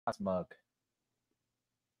mug.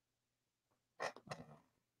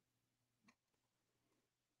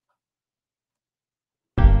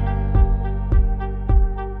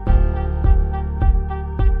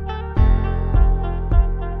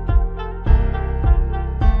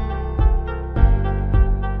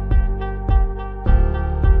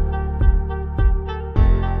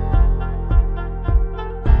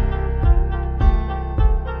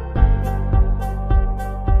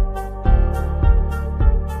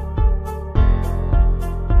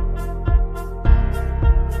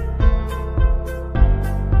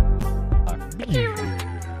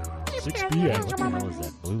 What the hell is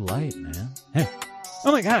that blue light, man? Hey.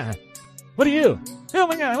 Oh my god! What are you? Oh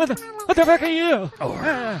my god! What the fuck are you?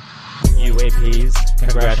 UAP's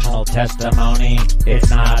congressional testimony. It's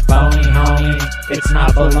not phony, homie. It's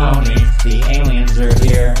not baloney. The aliens are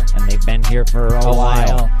here, and they've been here for a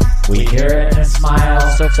while. We hear it and smile,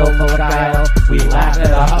 so full of guile. We laugh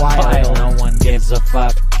it off while no one gives a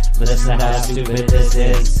fuck. Listen to how stupid this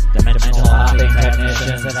is. Dimensional hopping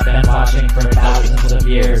technicians that have been watching for thousands of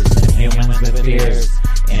years. And humans with fears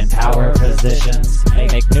in power positions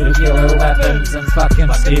make nuclear weapons and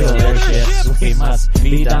fucking steal their ships. We must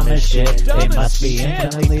be dumb as shit. They must be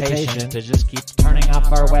infinitely patient to just keep turning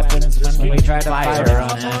off our weapons when we try to fire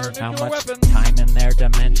on them. How much time in their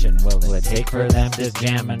dimension will it take for them to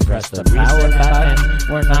jam and press the power button?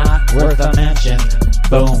 We're not worth a mention.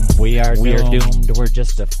 Boom, we are doomed. We're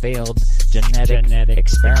just a failed genetic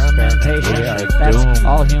experimentation. That's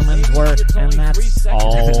all humans were, and that's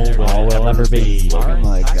all we'll ever be. Oh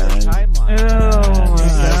my god.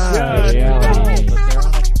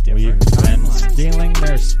 We've been stealing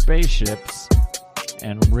their spaceships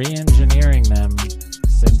and re-engineering them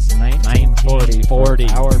since 1940 for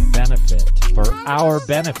our benefit. For our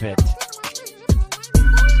benefit.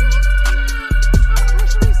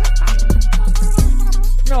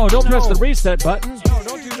 No, don't press the reset button. No,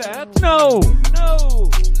 don't do that. No.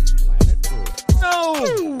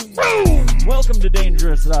 Boom. Welcome to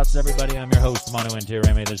Dangerous Thoughts, everybody. I'm your host, Manu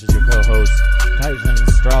Intiremi. This is your co-host, Tyson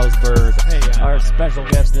Strasberg. Hey, our special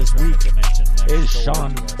guest this week is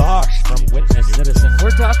Sean Raasch from Witness Citizen. We're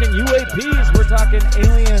talking UAPs. We're talking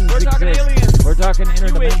aliens. We're talking aliens. We're talking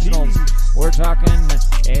interdimensionals. UAPs. We're talking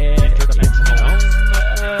interdimensional.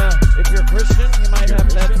 If you're Christian, you might have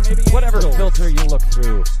that. Maybe whatever filter you look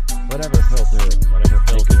through. Whatever filter. It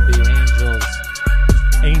could be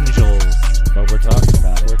angels. But we're talking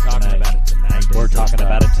about it. We're talking about it tonight. We're talking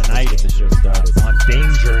about it tonight. Get the show started on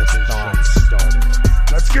Dangerous Thoughts.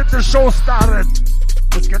 Let's get the show started.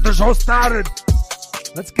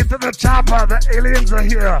 Let's get to the chopper. The aliens are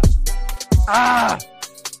here.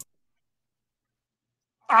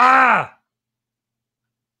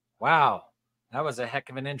 Wow, that was a heck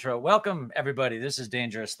of an intro. Welcome, everybody. This is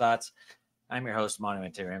Dangerous Thoughts. I'm your host, Manu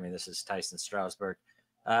Intiremi. This is Tyson Strasberg.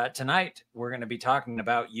 Tonight, we're going to be talking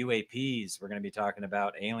about UAPs. We're going to be talking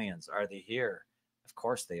about aliens. Are they here? Of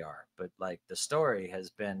course they are. But like the story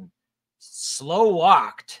has been slow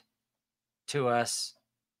walked to us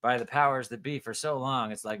by the powers that be for so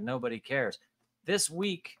long. It's like nobody cares.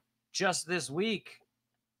 Just this week,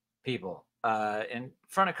 people, in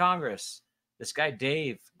front of Congress, this guy,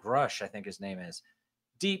 Dave Grush, I think his name is,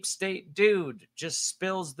 deep state dude, just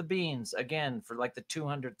spills the beans again for like the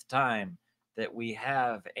 200th time that we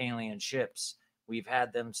have alien ships. We've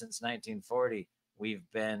had them since 1940. We've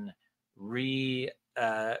been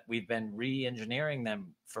re-engineering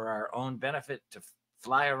them for our own benefit to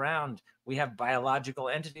fly around. We have biological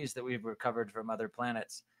entities that we've recovered from other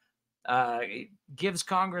planets. It gives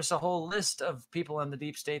Congress a whole list of people in the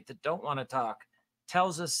deep state that don't want to talk.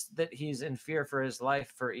 Tells us that he's in fear for his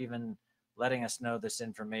life for even letting us know this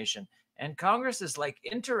information. And Congress is like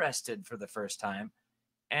interested for the first time.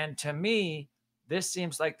 And to me, this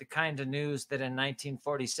seems like the kind of news that in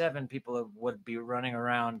 1947 people would be running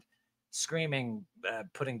around screaming,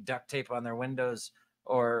 putting duct tape on their windows,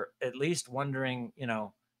 or at least wondering,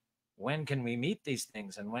 when can we meet these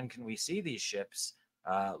things and when can we see these ships?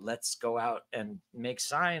 Let's go out and make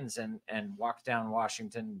signs and walk down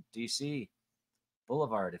Washington, D.C.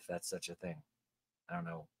 Boulevard, if that's such a thing. I don't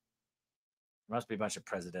know. There must be a bunch of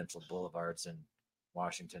presidential boulevards in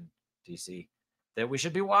Washington, D.C. that we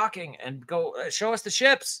should be walking and go show us the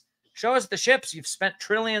ships. Show us the ships. You've spent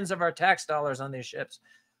trillions of our tax dollars on these ships.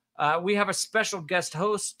 We have a special guest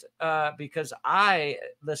host because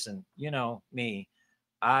listen, you know me,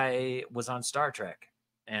 I was on Star Trek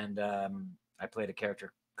and I played a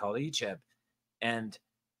character called Icheb. And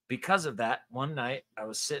because of that, one night I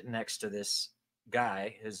was sitting next to this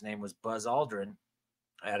guy. His name was Buzz Aldrin.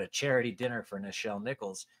 I had a charity dinner for Nichelle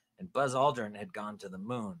Nichols, and Buzz Aldrin had gone to the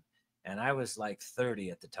moon. And I was like 30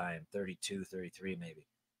 at the time, 32, 33 maybe.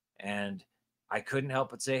 And I couldn't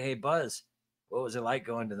help but say, "Hey, Buzz, what was it like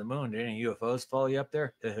going to the moon? Did any UFOs follow you up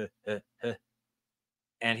there?"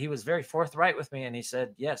 And he was very forthright with me. And he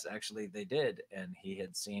said, yes, actually, they did. And he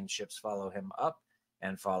had seen ships follow him up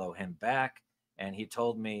and follow him back. And he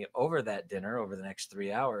told me over that dinner, over the next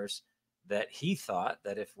 3 hours, that he thought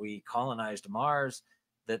that if we colonized Mars,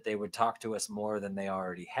 that they would talk to us more than they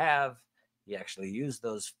already have. He actually used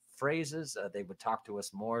those phrases. They would talk to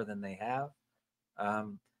us more than they have.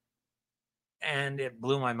 And it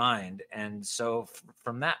blew my mind. And so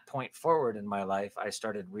from that point forward in my life, I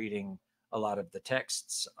started reading a lot of the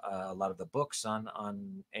texts, a lot of the books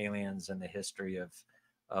on aliens and the history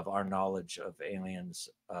of our knowledge of aliens,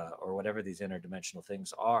 or whatever these interdimensional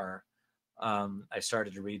things are. I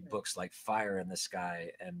started to read books like Fire in the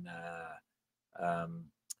Sky. And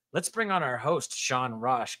let's bring on our host, Sean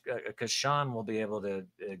Raasch, because Sean will be able to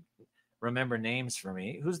remember names for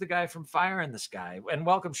me. Who's the guy from Fire in the Sky? And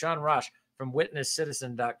welcome, Sean Raasch from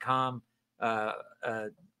witnesscitizen.com.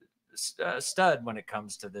 Stud when it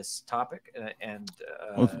comes to this topic.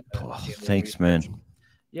 Thanks, man.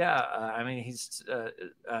 Yeah, I mean, he's.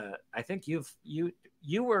 I think you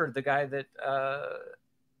were the guy that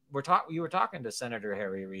you were talking to Senator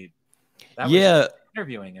Harry Reid. That was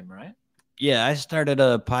interviewing him, right? Yeah, I started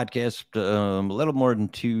a podcast a little more than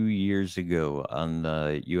 2 years ago on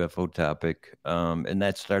the UFO topic, and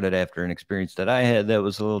that started after an experience that I had that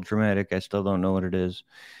was a little traumatic. I still don't know what it is.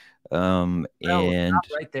 And stop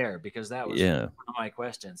right there, because that was one of my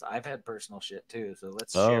questions. I've had personal shit too, so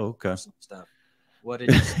let's share personal stuff. What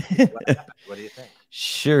did you think? What happened? What do you think?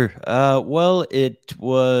 Sure. Well, it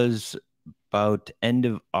was about end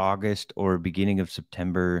of August or beginning of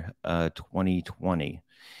September 2020.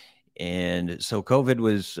 And so COVID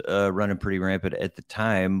was running pretty rampant at the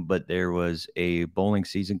time, but there was a bowling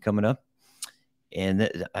season coming up. And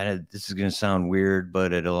this is going to sound weird,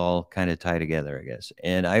 but it'll all kind of tie together, I guess.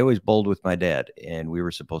 And I always bowled with my dad, and we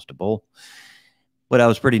were supposed to bowl. But I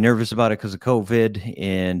was pretty nervous about it because of COVID,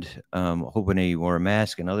 and hoping he wore a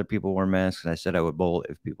mask and other people wore masks. And I said I would bowl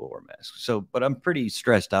if people wore masks. So, but I'm pretty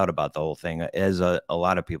stressed out about the whole thing, as a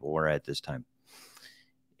lot of people were at this time.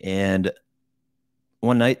 And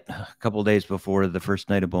one night, a couple of days before the first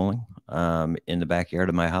night of bowling, in the backyard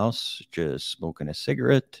of my house, just smoking a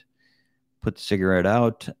cigarette, put the cigarette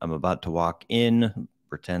out. I'm about to walk in,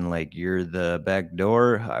 pretend like you're the back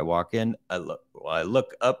door. I walk in. I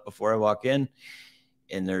look up before I walk in,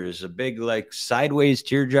 and there's a big, like, sideways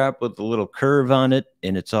teardrop with a little curve on it,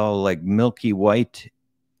 and it's all like milky white.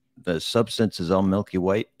 The substance is all milky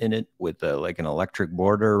white in it, with like an electric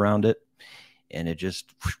border around it, and it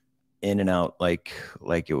just in and out like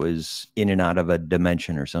it was in and out of a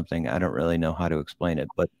dimension or something. I don't really know how to explain it,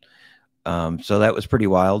 but so that was pretty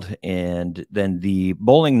wild. And then the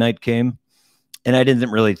bowling night came, and I didn't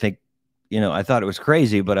really think, I thought it was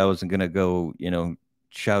crazy, but I wasn't going to go,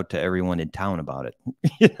 shout to everyone in town about it.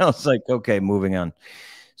 It's like, okay, moving on.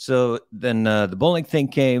 So then the bowling thing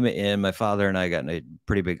came, and my father and I got in a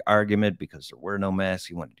pretty big argument because there were no masks.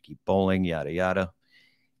 He wanted to keep bowling, yada, yada.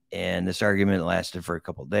 And this argument lasted for a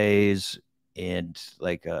couple of days. And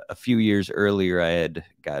like a few years earlier, I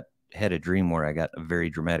had a dream where I got a very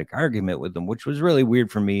dramatic argument with them, which was really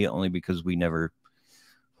weird for me, only because we never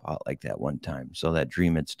fought like that one time. So that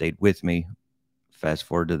dream had stayed with me. Fast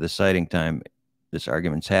forward to the sighting time, this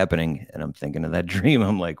argument's happening, and I'm thinking of that dream.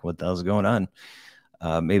 I'm like, what the hell's going on?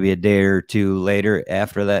 Maybe a day or two later,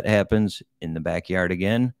 after that happens, in the backyard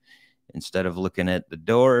again, instead of looking at the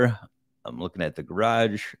door, I'm looking at the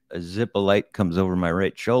garage. A zip of light comes over my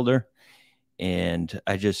right shoulder. And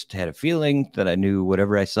I just had a feeling that I knew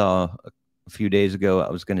whatever I saw a few days ago,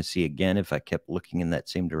 I was going to see again if I kept looking in that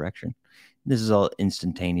same direction. This is all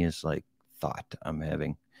instantaneous, like, thought I'm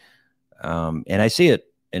having. And I see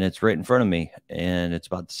it, and it's right in front of me, and it's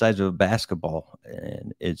about the size of a basketball.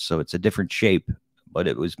 And it's a different shape, but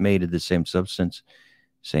it was made of the same substance,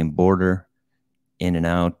 same border, in and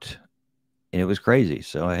out. And it was crazy.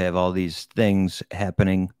 So I have all these things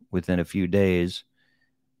happening within a few days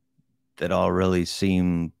that all really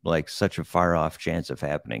seem like such a far off chance of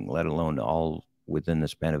happening, let alone all within the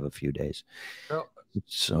span of a few days.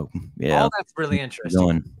 So yeah. All that's really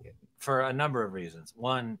interesting for a number of reasons.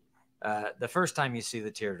 One, the first time you see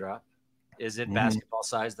the teardrop, is it basketball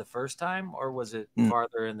size the first time, or was it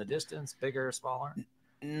farther in the distance, bigger or smaller?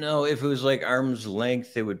 No, if it was like arm's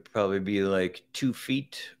length, it would probably be like 2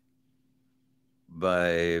 feet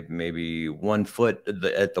by maybe 1 foot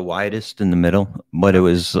at the widest in the middle. But it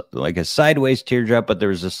was like a sideways teardrop, but there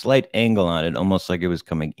was a slight angle on it, almost like it was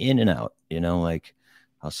coming in and out, like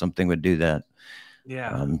how something would do that.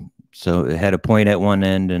 Yeah. So it had a point at one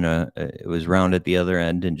end and it was round at the other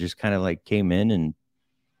end, and just kind of like came in and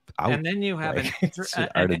out. And then you have Like, it's an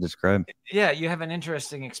hard to describe. yeah, you have an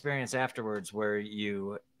interesting experience afterwards where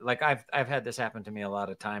you like I've had this happen to me a lot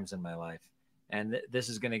of times in my life, and this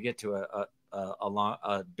is going to get to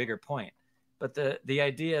a bigger point. But the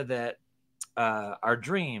idea that our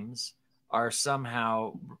dreams are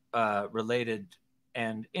somehow related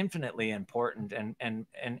and infinitely important and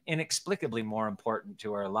inexplicably more important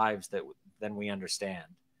to our lives than we understand.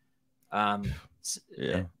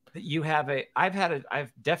 Yeah.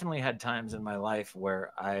 I've definitely had times in my life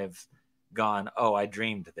where I've gone, oh, I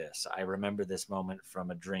dreamed this. I remember this moment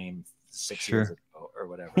from a dream 6 years ago or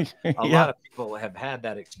whatever. A lot of people have had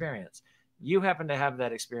that experience. You happen to have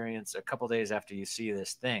that experience a couple days after you see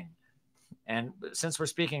this thing. And since we're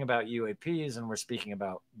speaking about UAPs and we're speaking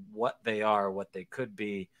about what they are, what they could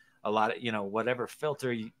be, a lot of, whatever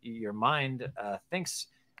filter your mind thinks,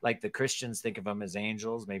 like the Christians think of them as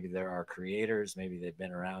angels. Maybe they're our creators. Maybe they've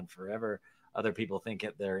been around forever. Other people think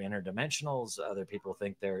they're interdimensionals. Other people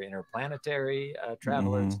think they're interplanetary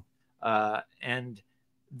travelers. And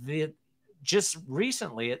just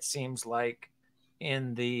recently, it seems like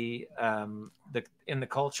in the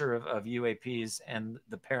culture of UAPs and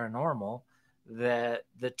the paranormal, that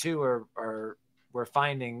the two we're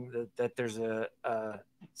finding that there's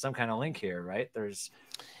some kind of link here, right? There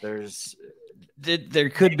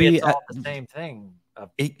could be it's all the same thing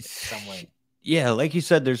some way. Yeah, like you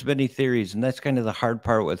said, there's many theories, and that's kind of the hard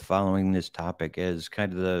part with following this topic, is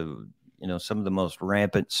kind of the some of the most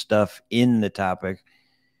rampant stuff in the topic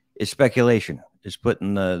is speculation, is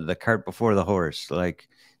putting the cart before the horse. Like,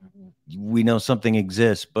 we know something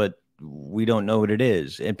exists, but we don't know what it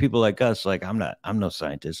is. And people like us, like, I'm no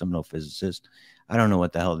scientist, I'm no physicist. I don't know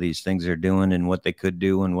what the hell these things are doing and what they could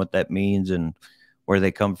do and what that means and where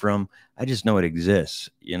they come from. I just know it exists,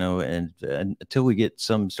 and until we get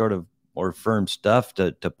some sort of more firm stuff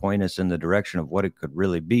to point us in the direction of what it could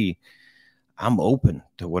really be, I'm open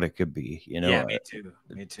to what it could be, Yeah, me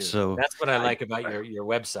too. So that's what I like about your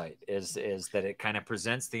website is that it kind of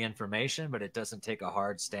presents the information, but it doesn't take a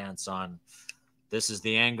hard stance on this is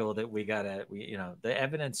the angle that the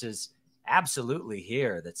evidence is absolutely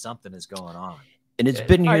here that something is going on. And it's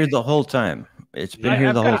been here the whole time. It's been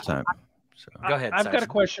here the whole time. So. Go ahead. I've got a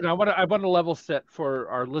question. I want to level set for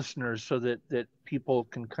our listeners so that people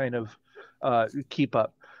can kind of keep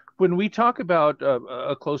up. When we talk about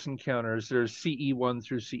close encounters, there's CE1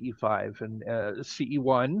 through CE5, and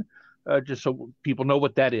CE1, just so people know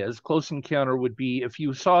what that is. Close encounter would be if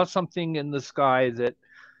you saw something in the sky that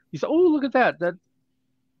you said, "Oh, look at that!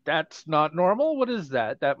 That's not normal. What is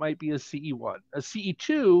that?" That might be a CE1. A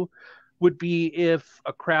CE2 would be if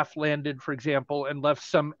a craft landed, for example, and left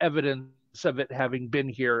some evidence of it having been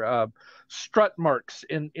here, strut marks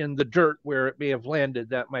in the dirt where it may have landed.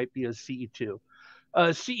 That might be a CE2.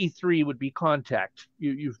 CE3 would be contact.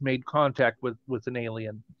 You've made contact with an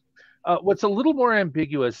alien. What's a little more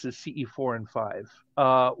ambiguous is CE4 and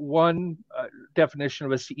 5. One definition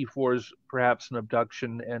of a CE4 is perhaps an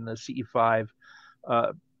abduction, and a CE5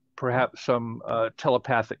 perhaps some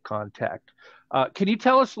telepathic contact. Can you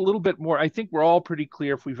tell us a little bit more? I think we're all pretty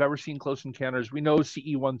clear if we've ever seen close encounters. We know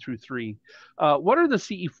CE1 through 3. What are the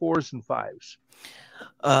CE4s and 5s?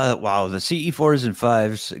 Wow, the CE4s and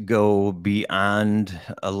 5s go beyond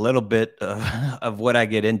a little bit of what I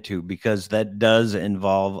get into, because that does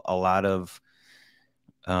involve a lot of,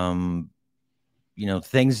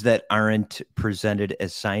 things that aren't presented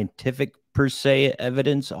as scientific per se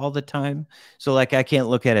evidence all the time. So like, I can't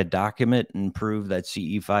look at a document and prove that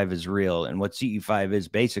CE5 is real. And what CE5 is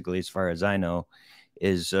basically, as far as I know,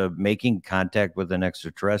 is making contact with an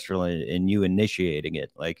extraterrestrial and you initiating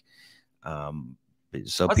it. Like,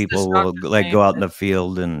 so What's people will like go out in the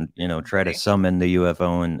field and, try to summon the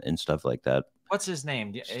UFO and stuff like that. What's his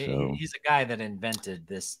name? So, he's a guy that invented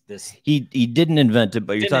this. He didn't invent it,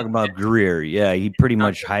 but you're talking about Greer. Yeah, he pretty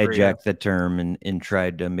much hijacked the term and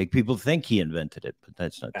tried to make people think he invented it, but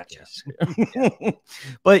that's not the case.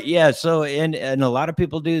 But yeah, so and a lot of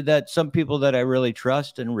people do that. Some people that I really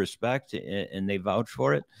trust and respect, and they vouch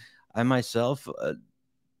for it. I myself,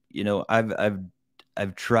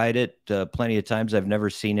 I've tried it plenty of times. I've never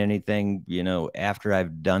seen anything, after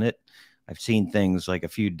I've done it. I've seen things like a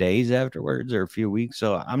few days afterwards or a few weeks.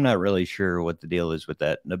 So I'm not really sure what the deal is with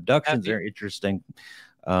that. And abductions are interesting.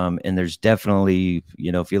 And there's definitely,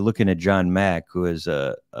 if you're looking at John Mack, who is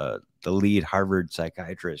the lead Harvard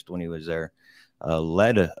psychiatrist when he was there,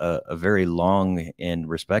 led a very long and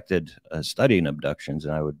respected study in abductions.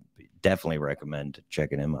 And I would definitely recommend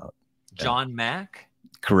checking him out. John Mack?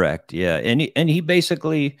 Correct. Yeah. And he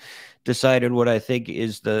basically decided what I think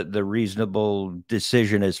is the reasonable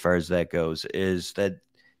decision as far as that goes, is that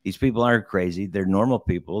these people aren't crazy. They're normal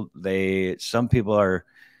people. Some people are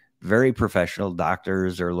very professional,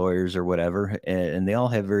 doctors or lawyers or whatever, and they all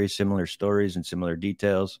have very similar stories and similar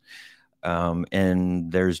details.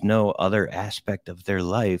 And there's no other aspect of their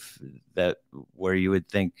life that where you would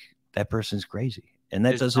think that person's crazy. And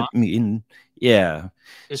that doesn't mean, yeah.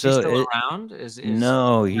 Is So he still around?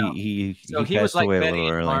 No, no. he So he was passed like away a Betty little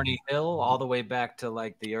and early. Barney Hill all the way back to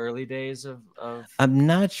like the early days of I'm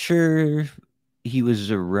not sure he was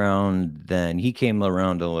around then. He came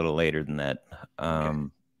around a little later than that.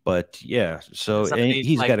 But yeah, so some of and these,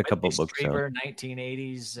 he's like got a couple Whitley books out. Strieber,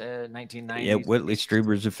 1980s, 1990s. Yeah, Whitley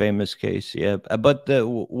Strieber's a famous case. Yeah, but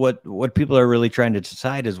what people are really trying to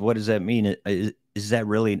decide is, what does that mean? Is that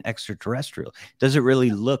really an extraterrestrial? Does it really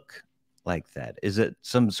look like that? Is it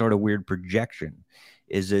some sort of weird projection?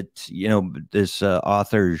 Is it, this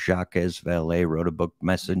author Jacques Vallée wrote a book,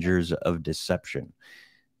 Messengers of Deception.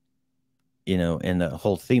 And the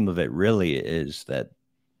whole theme of it really is that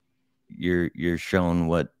you're shown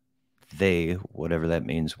what whatever that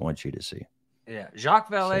means, want you to see. Yeah,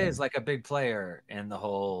 Jacques Vallée is like a big player in the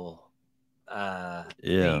whole.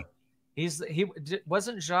 Yeah, he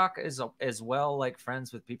wasn't Jacques as well, like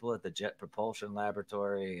friends with people at the Jet Propulsion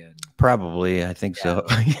Laboratory, and probably, I think so.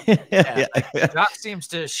 Yeah, like, Jacques seems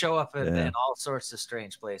to show up in all sorts of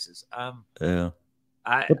strange places. Yeah.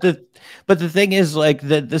 But the thing is, like,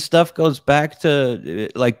 the stuff goes back to,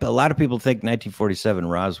 like, a lot of people think 1947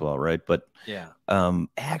 Roswell, right? But yeah,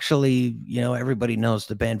 actually, everybody knows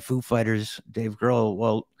the band Foo Fighters, Dave Grohl.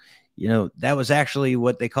 Well, that was actually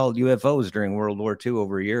what they called UFOs during World War II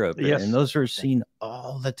over Europe. Yes. And those are seen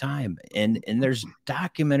all the time. And there's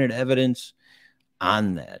documented evidence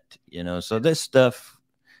on that, So this stuff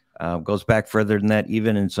goes back further than that.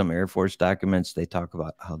 Even in some Air Force documents, they talk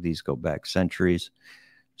about how these go back centuries.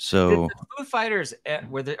 So, did the Foo Fighters,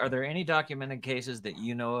 are there any documented cases that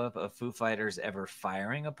you know of Foo Fighters ever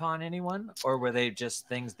firing upon anyone, or were they just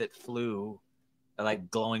things that flew, like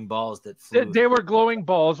glowing balls that flew? They were glowing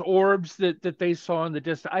balls, orbs that they saw in the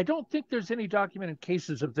distance. I don't think there's any documented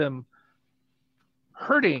cases of them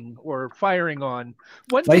hurting or firing on.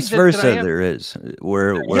 Vice versa, there is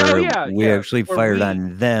where we actually fired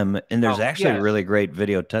on them, and there's actually a really great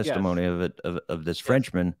video testimony of it of this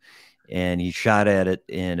Frenchman, and he shot at it,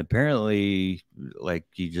 and apparently, like,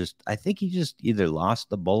 I think he just either lost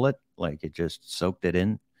the bullet, like it just soaked it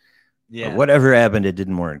in. Yeah, whatever happened, it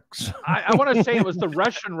didn't work. So. I want to say it was the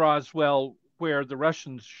Russian Roswell where the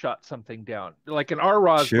Russians shot something down. Like in our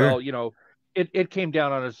Roswell, it came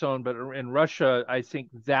down on its own, but in Russia, I think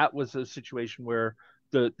that was a situation where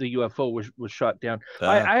the UFO was shot down.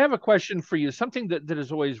 I have a question for you, something that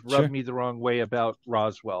has always rubbed me the wrong way about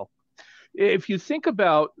Roswell. If you think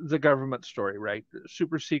about the government story, right,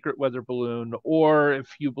 super secret weather balloon, or if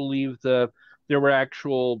you believe there were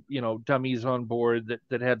actual, dummies on board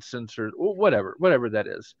that had sensors, whatever that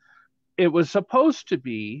is, it was supposed to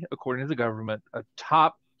be, according to the government, a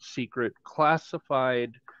top secret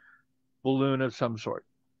classified balloon of some sort.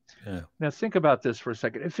 Yeah. Now think about this for a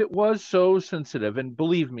second. If it was so sensitive, and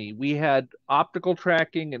believe me, we had optical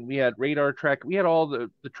tracking and we had radar tracking, we had all the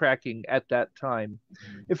tracking at that time.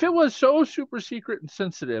 Mm-hmm. If it was so super secret and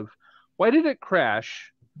sensitive, why did it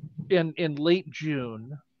crash in late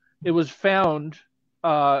June? It was found,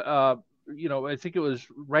 I think it was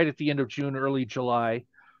right at the end of June, early July.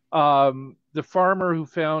 The farmer who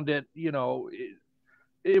found it,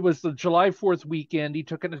 it was the July 4th weekend. He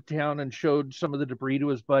took it to town and showed some of the debris to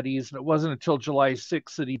his buddies. And it wasn't until July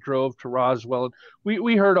 6th that he drove to Roswell. And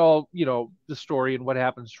we heard all, the story and what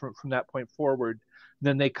happens from that point forward. And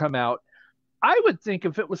then they come out. I would think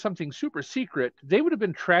if it was something super secret, they would have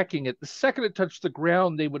been tracking it. The second it touched the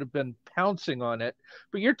ground, they would have been pouncing on it.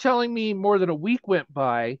 But you're telling me more than a week went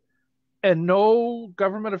by and no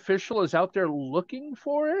government official is out there looking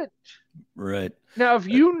for it? Right. Now, if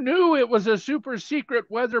you knew it was a super secret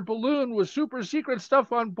weather balloon with super secret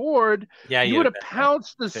stuff on board, you would have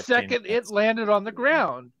pounced the second it landed on the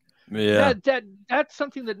ground. Yeah. That's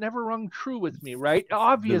something that never rung true with me, right?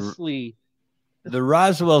 Obviously. The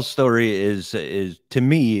Roswell story is to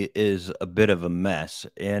me is a bit of a mess.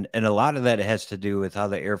 And a lot of that has to do with how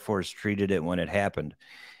the Air Force treated it when it happened.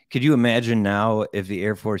 Could you imagine now if the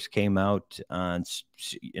Air Force came out on,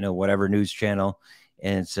 whatever news channel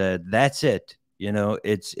and said, that's it,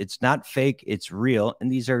 it's not fake, it's real.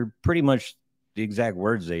 And these are pretty much the exact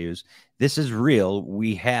words they use. This is real.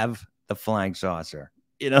 We have the flying saucer.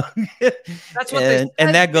 That's what they said.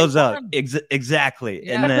 and that They goes out. won. Exactly.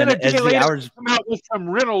 Yeah. And then a day as the later, hours come out with some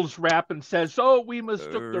Reynolds rap and says, "Oh, we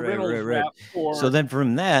mistook the Reynolds rap for." So then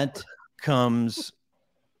from that comes,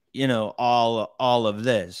 all of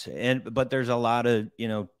this. But there's a lot of,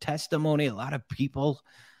 testimony, a lot of people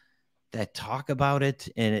that talk about it.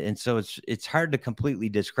 And so it's hard to completely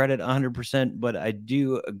discredit 100%, but I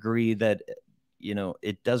do agree that,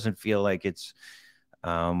 it doesn't feel like it's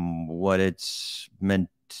what it's meant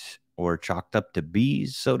or chalked up to be,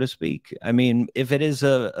 so to speak. I mean, if it is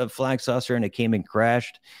a flying saucer and it came and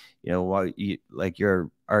crashed, like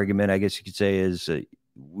your argument, I guess you could say, is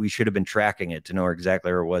we should have been tracking it to know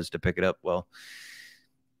exactly where it was to pick it up. Well,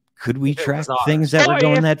 could we track things that were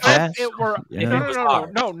going that fast?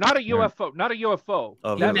 No, not a UFO, not a UFO.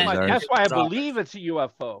 Oh, that's why I believe it's a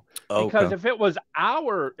UFO. Because if it was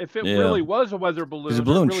really was a weather balloon, it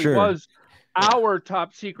really was our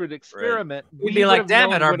top secret experiment. Right. We'd be like,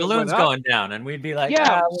 damn it, our balloon's going down, and we'd be like,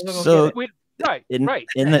 yeah. In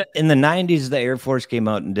the 90s, the Air Force came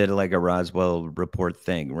out and did like a Roswell report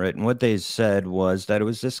thing, right? And what they said was that it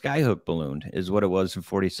was a skyhook balloon, is what it was in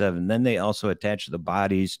 47. Then they also attached the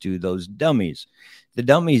bodies to those dummies. The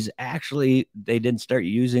dummies, actually, they didn't start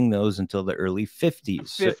using those until the early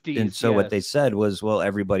 50s. And so what they said was, well,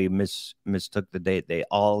 everybody mistook the date. They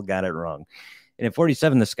all got it wrong. And in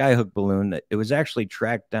 47, the skyhook balloon, it was actually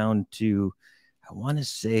tracked down to, I want to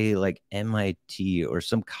say, like MIT or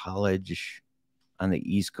some college on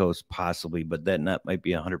the East Coast, possibly, but that might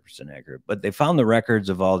be 100% accurate. But they found the records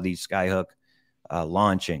of all these skyhook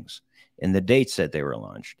launchings and the dates that they were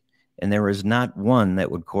launched. And there was not one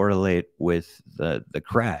that would correlate with the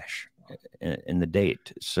crash in the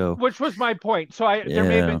date. So, which was my point. So there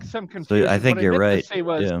may have been some confusion. So I think you're right.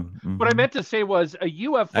 What I meant to say was a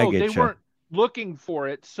UFO. They weren't looking for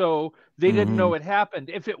it, so they didn't know it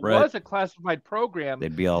happened. If it was a classified program,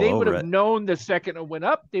 they'd be all they over would have it. known the second it went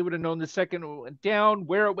up. They would have known the second it went down,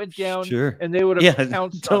 where it went down, and they would have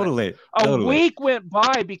pounced totally. on it. A week went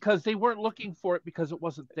by because they weren't looking for it because it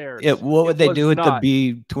wasn't there. Yeah, what would they do with the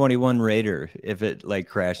B-21 Raider if it like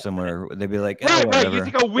crashed somewhere? They'd be like, right. You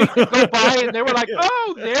think a week would go by and they were like,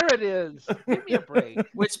 oh, there it is. Give me a break.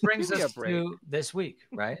 Which brings us to this week,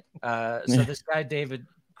 right? So this guy, David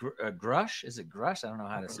Grush, is it Grush? I don't know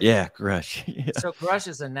how to say it. Yeah, Grush. Yeah. So Grush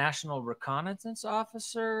is a national reconnaissance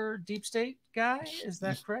officer, deep state guy. Is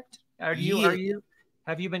that correct? Have you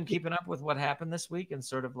been keeping up with what happened this week and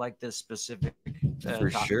sort of like the specific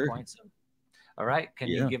talking points? All right. Can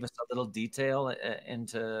you give us a little detail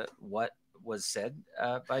into what was said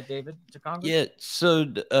by David to Congress? Yeah. So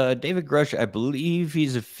David Grush, I believe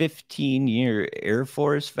he's a 15-year Air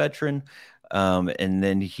Force veteran. And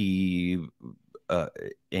then he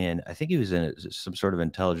and I think he was some sort of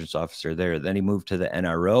intelligence officer there. Then he moved to the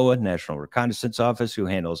NRO, National Reconnaissance Office, who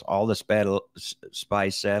handles all the spy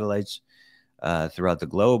satellites throughout the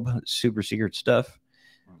globe, super secret stuff.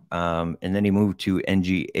 And then he moved to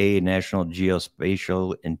NGA, National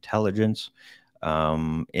Geospatial Intelligence,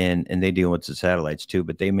 and they deal with the satellites too,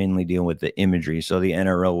 but they mainly deal with the imagery. So the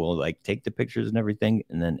NRO will like take the pictures and everything,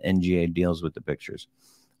 and then NGA deals with the pictures.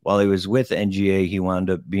 While he was with NGA, he wound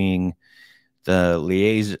up being the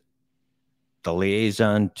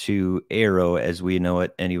liaison to Aero as we know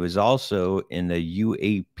it, and he was also in the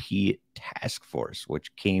UAP task force,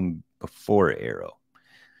 which came before Aero.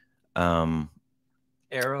 Aero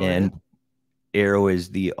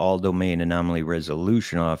is the All Domain Anomaly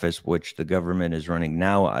Resolution Office, which the government is running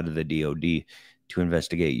now out of the DoD to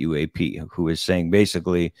investigate UAP, who is saying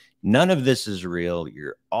basically none of this is real.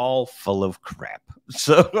 You're all full of crap.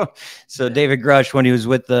 So David Grush, when he was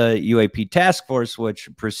with the UAP task force, which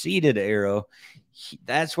preceded Aero,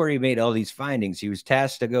 that's where he made all these findings. He was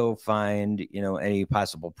tasked to go find, any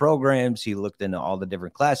possible programs. He looked into all the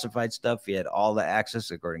different classified stuff. He had all the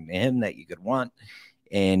access, according to him, that you could want.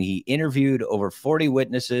 And he interviewed over 40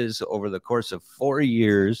 witnesses over the course of 4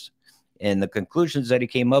 years. And the conclusions that he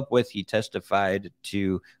came up with, he testified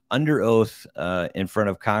to under oath in front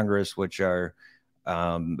of Congress, which are,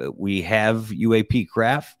 we have UAP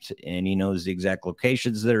craft, and he knows the exact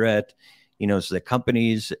locations they're at. He knows the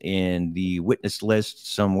companies in the witness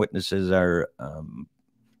list. Some witnesses are,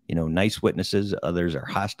 nice witnesses. Others are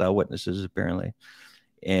hostile witnesses, apparently.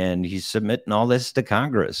 And he's submitting all this to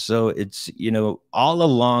Congress. So it's, all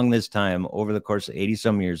along this time, over the course of 80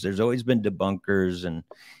 some years, there's always been debunkers and,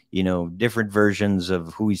 different versions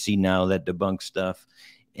of who we see now that debunk stuff.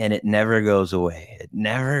 And it never goes away. It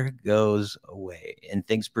never goes away. And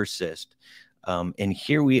things persist. And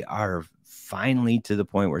here we are finally to the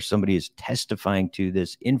point where somebody is testifying to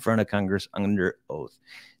this in front of Congress under oath.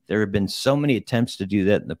 There have been so many attempts to do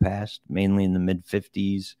that in the past, mainly in the mid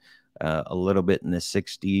 50s, a little bit in the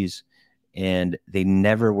 60s, and they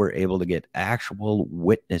never were able to get actual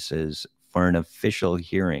witnesses for an official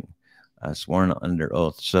hearing, sworn under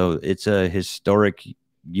oath. So it's a historic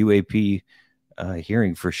UAP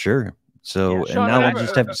hearing for sure. So, Yeah, and Sean, now we'll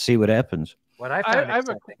just have to see what happens. What I found have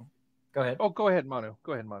exciting. Go ahead. Oh, go ahead, Manu.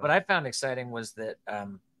 Go ahead, Manu. What I found exciting was that,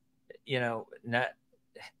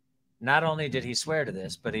 not only did he swear to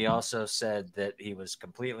this, but he also said that he was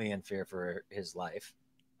completely in fear for his life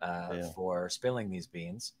for spilling these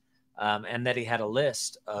beans, and that he had a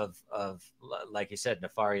list of, like he said,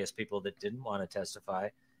 nefarious people that didn't want to testify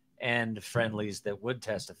and friendlies that would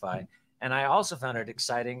testify. And I also found it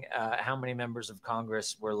exciting how many members of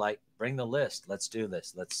Congress were like, bring the list. Let's do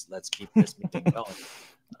this. Let's keep this meeting going.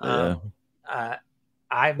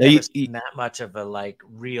 I've never seen that much of a like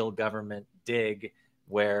real government dig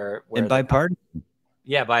where and bipartisan.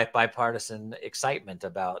 Yeah, bipartisan excitement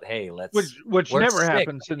about, hey, let's which never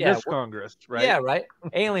happens in this Congress, right? Yeah, right.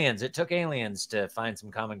 Aliens. It took aliens to find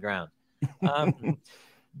some common ground.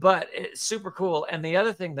 But it's super cool. And the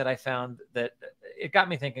other thing that I found that it got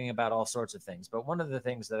me thinking about all sorts of things. But one of the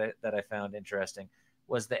things that I found interesting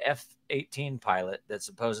was the F-18 pilot that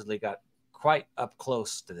supposedly got quite up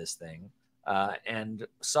close to this thing and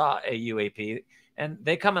saw a UAP. And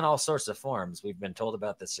they come in all sorts of forms. We've been told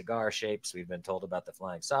about the cigar shapes. We've been told about the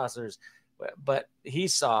flying saucers. But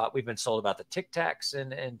we've been told about the Tic Tacs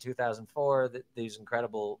in 2004, these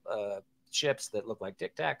incredible ships that look like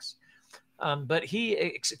Tic Tacs. But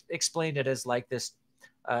he explained it as like this,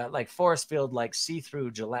 like force field, like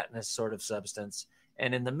see-through gelatinous sort of substance.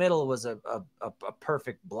 And in the middle was a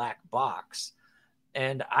perfect black box.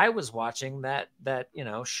 And I was watching that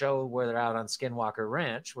show where they're out on Skinwalker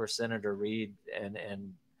Ranch, where Senator Reid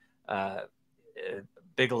and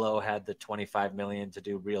Bigelow had the $25 million to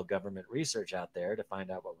do real government research out there to find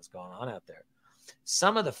out what was going on out there.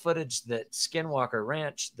 Some of the footage that Skinwalker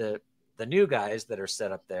Ranch, the new guys that are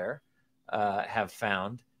set up there, have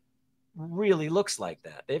found really looks like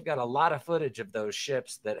that. They've got a lot of footage of those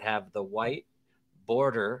ships that have the white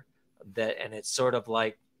border and it's sort of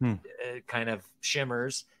like kind of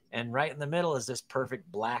shimmers, and right in the middle is this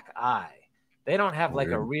perfect black eye. They don't have like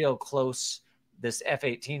a real close. This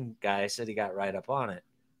F-18 guy said he got right up on it.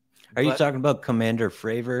 Are you talking about Commander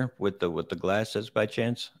Fravor with the glasses by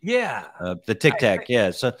chance? Yeah, the Tic Tac. Yeah,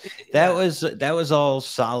 so that was all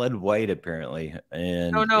solid white apparently.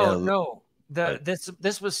 And no.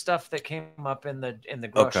 This was stuff that came up in the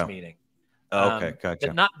Grush meeting. Okay,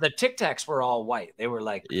 gotcha. The Tic Tacs were all white. They were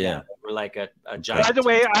like they were like a giant. By the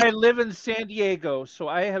way, I live in San Diego, so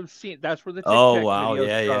I have seen. That's where the Tic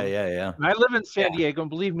Tac yeah. And I live in San Diego, and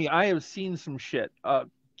believe me, I have seen some shit.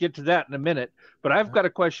 Get to that in a minute, but I've got a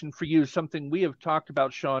question for you. Something we have talked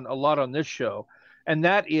about, Sean, a lot on this show, and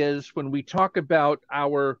that is when we talk about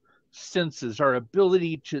our senses, our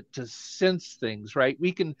ability to sense things. Right?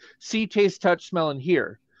 We can see, taste, touch, smell, and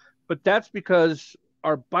hear, but that's because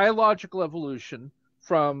our biological evolution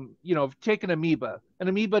from, take an amoeba. An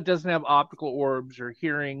amoeba doesn't have optical orbs or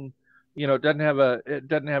hearing, it doesn't have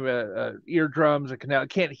a eardrums, a canal, it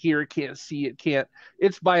can't hear, it can't see,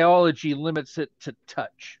 its biology limits it to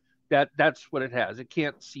touch. That's what it has. It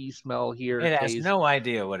can't see, smell, hear. It taste. has no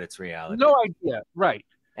idea what its reality. No idea, right.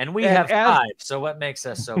 And we have 5, so what makes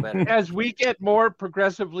us so better? As we get more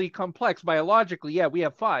progressively complex biologically, we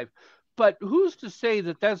have 5. But who's to say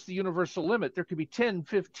that that's the universal limit? There could be 10,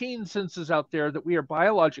 15 senses out there that we are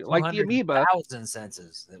biologically, like the amoeba, 1,000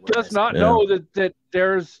 senses does not know that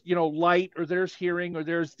there's light or there's hearing or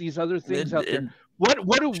there's these other things out there.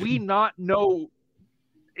 What do we not know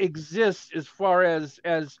exists as far as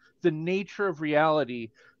the nature of reality,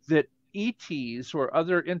 that ETs or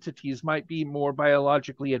other entities might be more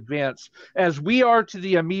biologically advanced? As we are to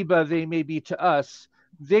the amoeba, they may be to us.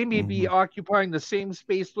 They may be occupying the same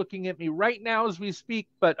space looking at me right now as we speak,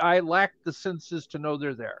 but I lack the senses to know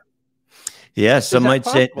they're there. Yeah, some might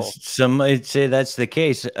say that's the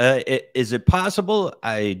case. Is it possible?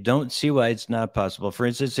 I don't see why it's not possible. For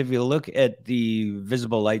instance, if you look at the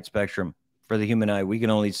visible light spectrum for the human eye, we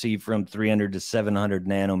can only see from 300 to 700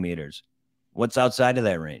 nanometers. What's outside of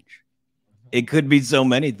that range? It could be so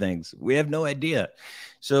many things. We have no idea.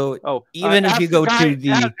 So even if you go to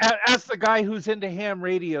the ask the guy who's into ham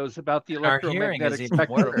radios about the electromagnetic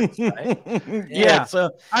spectrum. Worse, right? Yeah,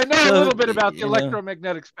 so I know a little bit about the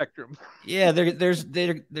electromagnetic spectrum. Yeah,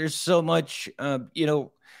 there's so much.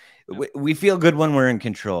 We feel good when we're in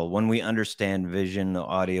control, when we understand vision,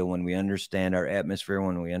 audio, when we understand our atmosphere,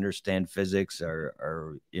 when we understand physics,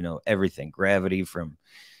 our everything, gravity from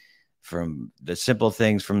from the simple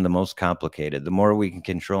things from the most complicated. The more we can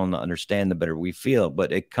control and understand, the better we feel.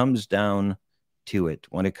 But it comes down to it.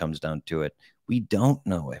 When it comes down to it, we don't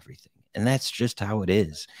know everything. And that's just how it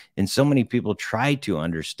is. And so many people try to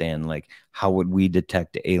understand, like, how would we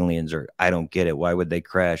detect aliens, or I don't get it. Why would they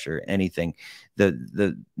crash, or anything?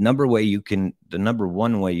 The number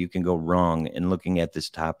one way you can go wrong in looking at this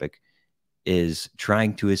topic is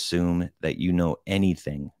trying to assume that you know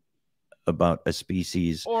anything about a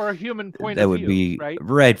species or a human point that of would view, be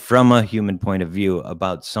right from a human point of view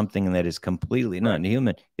about something that is completely not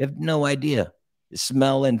human. You have no idea.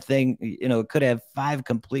 Smell and thing, it could have 5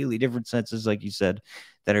 completely different senses, like you said,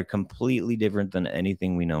 that are completely different than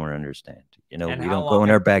anything we know or understand. We don't go in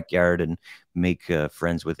our backyard and make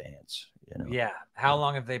friends with ants. Yeah. How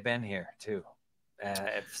long have they been here too?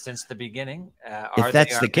 Since the beginning? If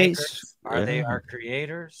that's the case, are they our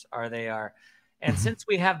creators? Are they our? And since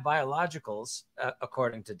we have biologicals,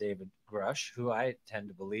 according to David Grush, who I tend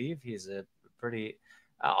to believe, he's a pretty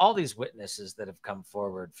all these witnesses that have come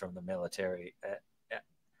forward from the military,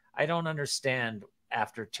 I don't understand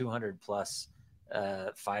after 200 plus,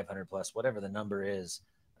 500 plus, whatever the number is,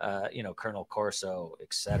 Colonel Corso,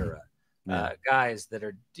 etc. Guys that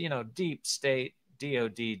are, deep state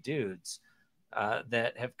DOD dudes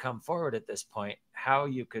that have come forward at this point, how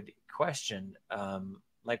you could question,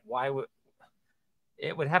 why would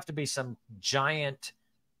it would have to be some giant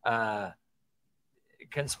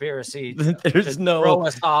conspiracy there's to no throw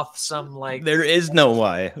us off some there is no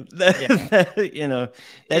why. That's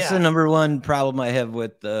the number one problem I have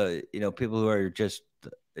with people who are just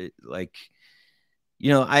I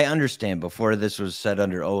understand before this was set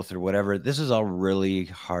under oath or whatever, this is all really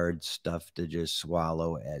hard stuff to just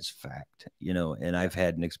swallow as fact, and I've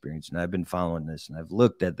had an experience, and I've been following this, and I've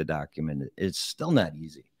looked at the document. It's still not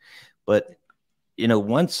easy, but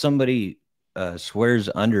once somebody swears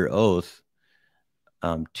under oath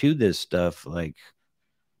to this stuff,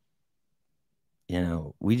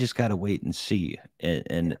 we just got to wait and see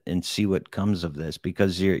and see what comes of this,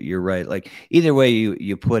 because you're right. Like, either way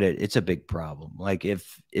you put it, it's a big problem. Like,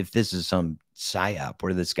 if this is some psyop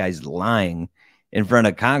where this guy's lying in front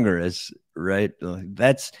of Congress, right?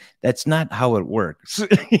 That's not how it works.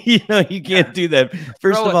 You can't do that.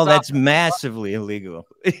 First of all, that's massively illegal.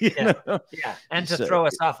 And to throw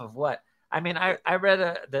us off of what? I mean, I read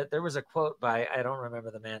that there was a quote by, I don't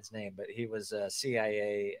remember the man's name, but he was a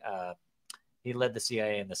CIA. He led the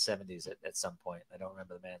CIA in the 70s at some point. I don't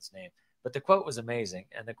remember the man's name, but the quote was amazing.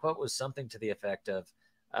 And the quote was something to the effect of,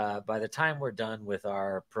 by the time we're done with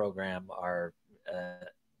our program,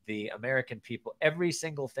 the American people, every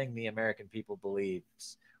single thing the American people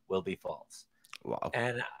believes will be false. Wow.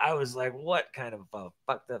 And I was like, what kind of a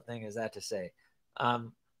fucked up thing is that to say?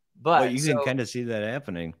 But you can kind of see that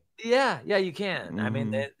happening. Yeah, you can. I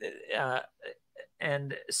mean,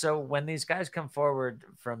 and so when these guys come forward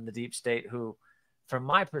from the deep state, who, from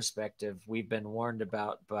my perspective, we've been warned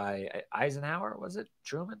about by Eisenhower, was it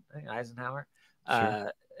Truman? I think Eisenhower.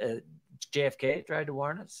 Sure. JFK tried to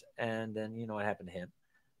warn us, and then what happened to him.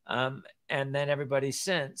 And then everybody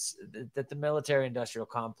since that the military-industrial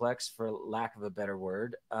complex, for lack of a better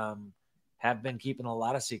word, have been keeping a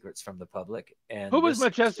lot of secrets from the public. And who was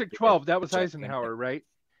Majestic 12? That was Eisenhower, right?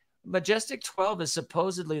 Majestic 12 is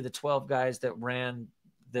supposedly the 12 guys that ran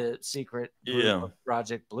the secret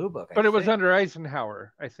Project Blue Book. But it was under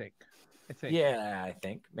Eisenhower, I think. Yeah, I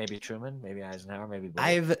think. Maybe Truman, maybe Eisenhower, maybe Blue.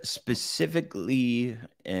 I've specifically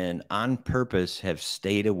and on purpose have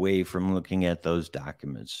stayed away from looking at those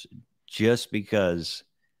documents just because.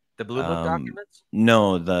 The Blue Book documents?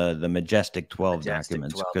 No, the Majestic 12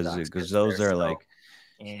 documents, because those are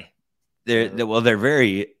they're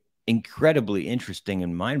very incredibly interesting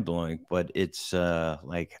and mind-blowing, but it's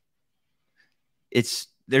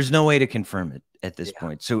there's no way to confirm it at this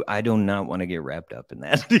point, so I do not want to get wrapped up in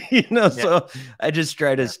that. So I just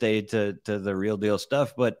try to stay to the real deal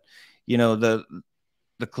stuff. But the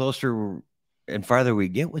closer and farther we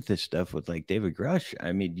get with this stuff with David Grush,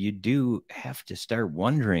 I mean, you do have to start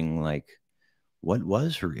wondering what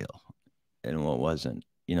was real and what wasn't.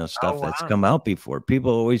 Stuff that's come out before.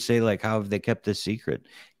 People always say, how have they kept this secret?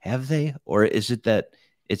 Have they? Or is it that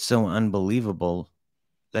it's so unbelievable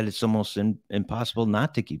that it's almost impossible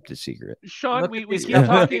not to keep the secret? Sean, we keep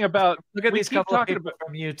talking about... Look at these couple of people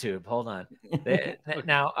from YouTube. Hold on.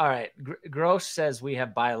 Now, all right. Gross says we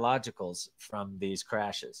have biologicals from these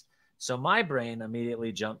crashes. So my brain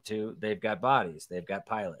immediately jumped to, they've got bodies, they've got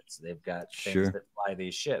pilots, they've got things that fly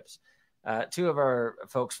these ships. Two of our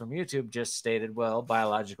folks from YouTube just stated, well,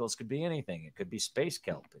 biologicals could be anything. It could be space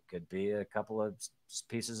kelp. It could be a couple of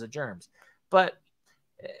pieces of germs. But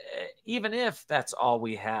even if that's all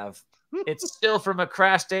we have, it's still from a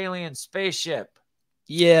crashed alien spaceship.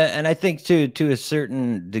 Yeah, and I think to a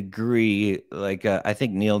certain degree, like I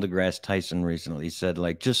think Neil deGrasse Tyson recently said,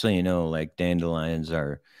 like, just so you know, like dandelions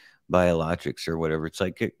are biologics or whatever. It's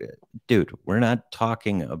like, dude, we're not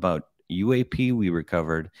talking about UAP we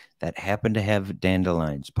recovered that happened to have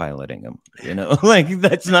dandelions piloting them. You know, like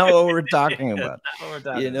that's not what we're talking about.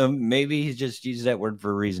 You know, maybe he just used that word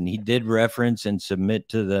for a reason. He did reference and submit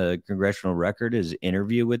to the congressional record his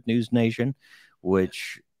interview with News Nation,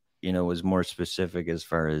 which, you know, was more specific as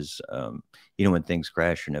far as, you know, when things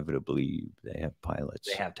crash, inevitably they have pilots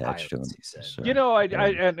attached to them. So, you know,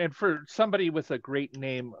 and for somebody with a great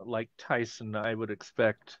name like Tyson, I would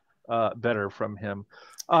expect better from him.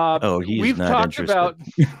 He's not interested.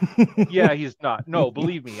 Yeah, he's not. No,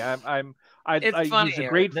 believe me, he's a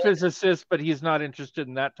great physicist, but he's not interested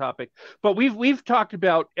in that topic. But we've talked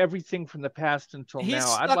about everything from the past until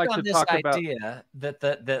now. I'd like to talk about idea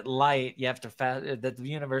that light, you have to that the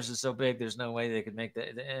universe is so big, there's no way they could make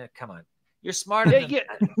that. Come on, you're smarter than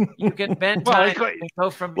that. You can bend time and go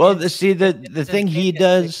from. Well, see, the thing he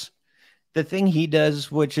does. The thing he does,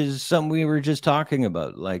 which is something we were just talking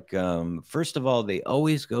about, like, first of all, they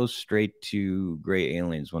always go straight to gray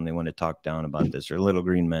aliens when they want to talk down about this, or little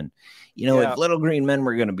green men. You know, if little green men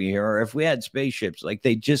were going to be here, or if we had spaceships, like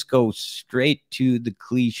they just go straight to the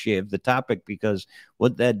cliche of the topic, because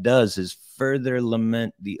what that does is further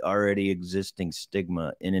lament the already existing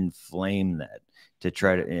stigma and inflame that to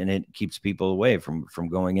try to, and it keeps people away from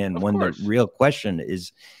going in. When the real question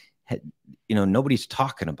is, you know, nobody's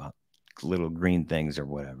talking about little green things or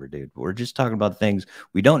whatever, dude. We're just talking about things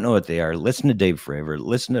we don't know what they are. Listen to Dave Fravor,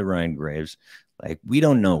 listen to Ryan Graves. Like, we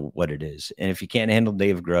don't know what it is, and if you can't handle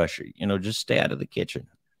Dave Grush, you know, just stay out of the kitchen.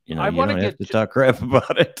 You know, you don't have to talk crap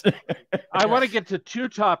about it. I want to get to two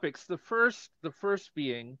topics. The first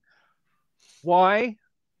being why.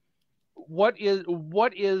 What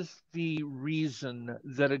is the reason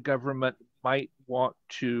that a government might want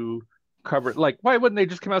to cover it? Like, why wouldn't they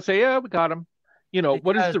just come out and say, "Yeah, we got them"? You know,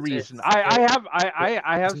 what is the reason? I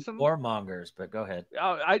have some warmongers, but go ahead.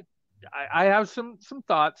 I have some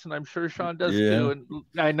thoughts, and I'm sure Sean does too. And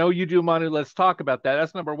I know you do, Manu. Let's talk about that.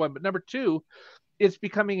 That's number one. But number two, it's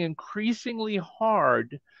becoming increasingly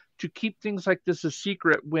hard to keep things like this a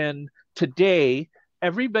secret when today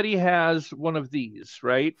everybody has one of these,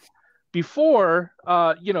 right? Before,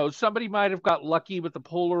 you know, somebody might have got lucky with the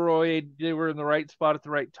Polaroid. They were in the right spot at the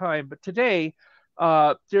right time. But today,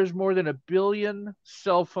 there's more than 1 billion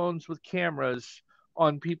cell phones with cameras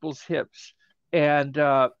on people's hips. And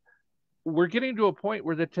we're getting to a point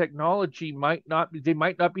where the technology might not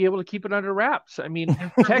be able to keep it under wraps. I mean,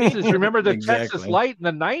 Texas, remember the Texas light in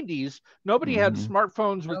the 90s? Nobody had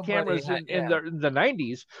smartphones with cameras in the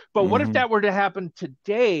 90s. But what if that were to happen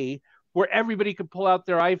today, where everybody could pull out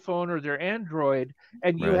their iPhone or their Android,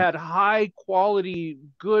 and you had high quality,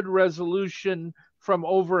 good resolution from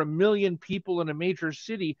over 1 million people in a major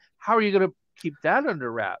city? How are you going to keep that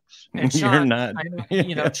under wraps? And Sean, you're not.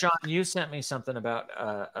 You know, Sean, you sent me something about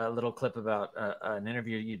a little clip about an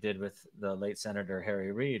interview you did with the late Senator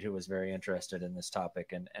Harry Reid, who was very interested in this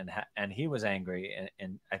topic, and he was angry,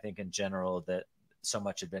 and I think in general that so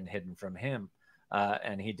much had been hidden from him.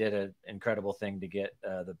 And he did an incredible thing to get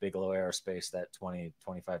the Bigelow Aerospace, that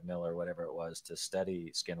 25 mil or whatever it was, to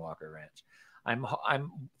study Skinwalker Ranch. I'm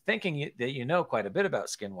thinking that you know quite a bit about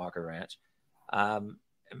Skinwalker Ranch.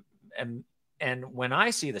 And when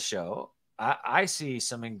I see the show, I see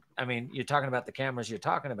something. I mean, you're talking about the cameras, you're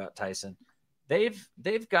talking about Tyson.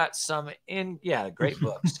 They've got some great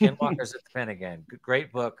book, Skinwalkers at the Pentagon.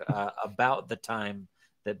 Great book about the time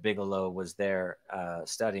that Bigelow was there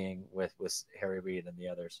studying with Harry Reid and the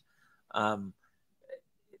others.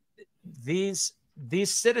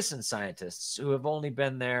 These citizen scientists who have only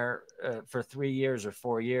been there for 3 years or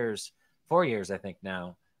 4 years, I think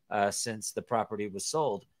now, since the property was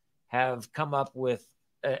sold, have come up with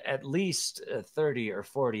at least 30 or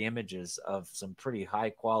 40 images of some pretty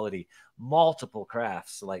high quality, multiple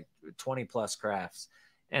crafts, like 20 plus crafts.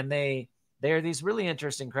 And they are these really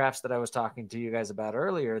interesting crafts that I was talking to you guys about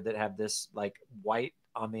earlier that have this like white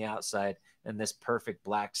on the outside and this perfect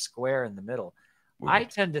black square in the middle. I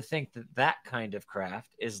tend to think that kind of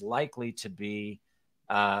craft is likely to be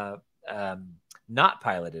not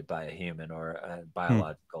piloted by a human or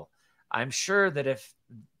biological. I'm sure that if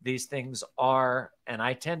these things are, and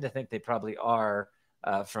I tend to think they probably are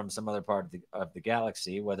from some other part of the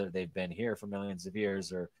galaxy, whether they've been here for millions of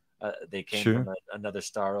years or they came from another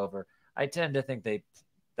star over, I tend to think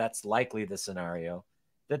that's likely the scenario,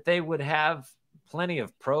 that they would have plenty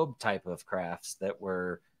of probe type of crafts that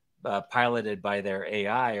were piloted by their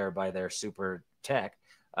AI or by their super tech.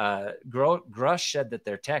 Grush said that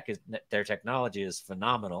their technology is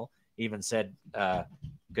phenomenal. Even said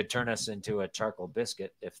could turn us into a charcoal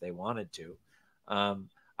biscuit if they wanted to.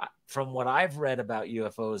 From what I've read about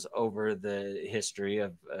UFOs over the history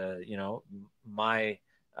of, my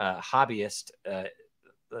hobbyist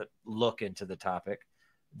look into the topic,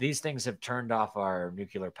 these things have turned off our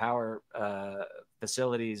nuclear power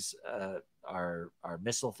facilities, our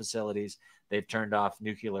missile facilities. They've turned off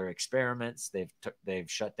nuclear experiments. They've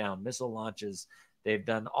shut down missile launches. They've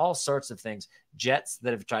done all sorts of things. Jets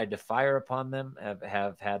that have tried to fire upon them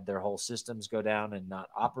have had their whole systems go down and not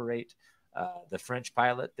operate. The French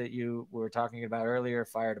pilot that you were talking about earlier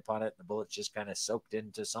fired upon it. The bullets just kind of soaked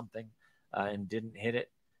into something and didn't hit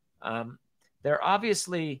it. They're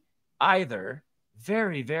obviously either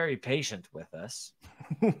very, very patient with us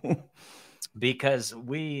because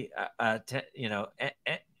we,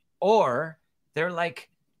 or they're like,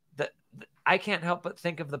 I can't help but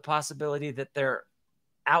think of the possibility that they're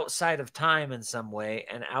outside of time in some way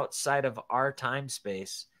and outside of our time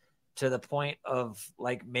space, to the point of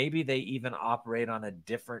like maybe they even operate on a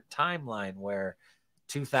different timeline where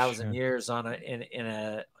 2,000 years on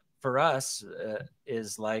for us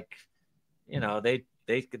is like,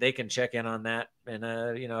 they can check in on that in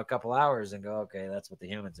a couple hours and go, okay, that's what the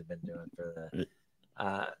humans have been doing for the.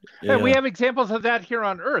 And we have examples of that here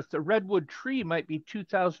on Earth. The redwood tree might be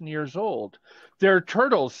 2,000 years old. There are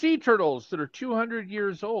turtles, sea turtles that are 200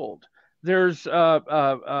 years old. There's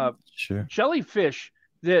jellyfish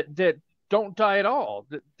that don't die at all.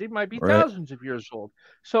 They might be thousands of years old.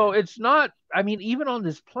 So it's not. I mean, even on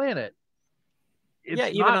this planet, it's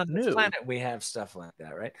even not on new. this planet we have stuff like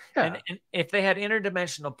that, right? Yeah. And if they had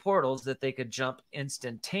interdimensional portals that they could jump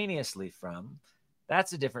instantaneously from,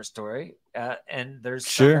 that's a different story. And there's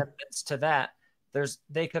some evidence to that.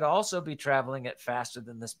 They could also be traveling at faster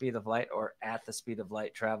than the speed of light or at the speed of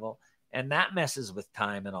light travel. And that messes with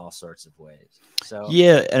time in all sorts of ways. So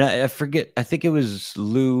yeah, and I forget. I think it was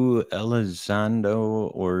Lou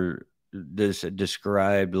Elizondo or this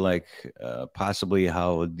described like possibly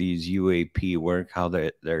how these UAP work, how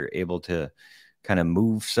they're able to kind of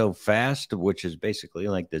move so fast, which is basically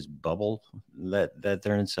like this bubble that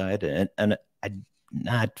they're inside, and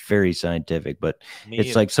not very scientific, but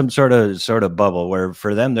it's like some sort of bubble where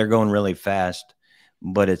for them they're going really fast,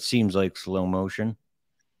 but it seems like slow motion.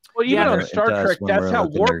 Well, even on Star Trek, that's how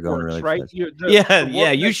warp works, really right? You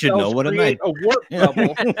should know. What am I? A warp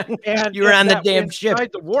bubble, and you're on the damn ship.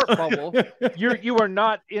 Inside the warp bubble, you are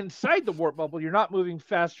not inside the warp bubble. You're not moving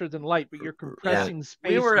faster than light, but you're compressing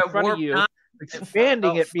space in front of you,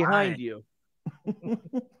 expanding it behind you.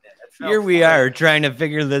 Here we are trying to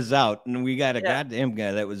figure this out, and we got a goddamn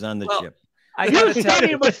guy that was on the ship. I got to tell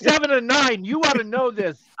you, with 7 and 9, you ought to know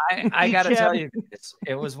this. I got to tell you,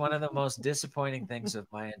 it was one of the most disappointing things of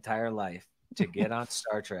my entire life to get on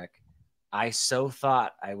Star Trek. I so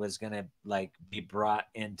thought I was gonna like be brought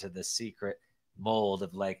into the secret mold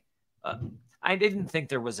of like. I didn't think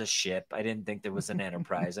there was a ship. I didn't think there was an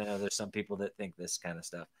Enterprise. I know there's some people that think this kind of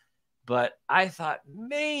stuff. But I thought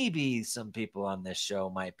maybe some people on this show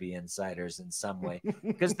might be insiders in some way,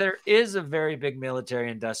 because there is a very big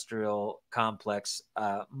military-industrial complex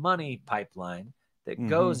money pipeline that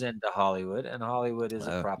goes into Hollywood, and Hollywood is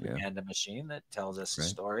a propaganda machine that tells us a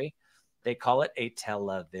story. They call it a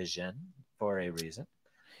television for a reason.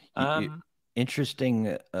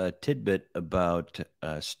 Interesting tidbit about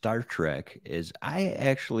Star Trek is I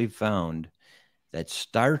actually found that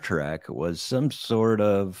Star Trek was some sort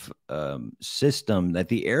of system that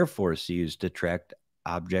the Air Force used to track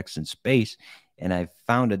objects in space. And I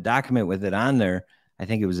found a document with it on there. I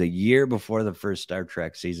think it was a year before the first Star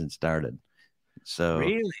Trek season started. So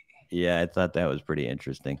really? Yeah, I thought that was pretty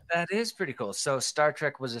interesting. That is pretty cool. So Star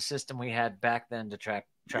Trek was a system we had back then to track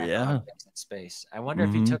objects in space. I wonder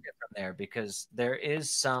if he took it from there, because there is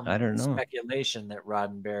some speculation that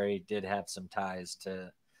Roddenberry did have some ties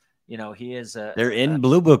to, he is a. They're in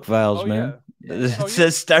Blue Book files, man. Yeah. It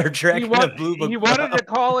says Star Trek in the Blue Book. He wanted to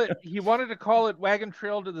call it. He wanted to call it Wagon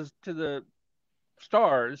Trail to the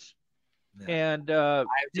Stars, and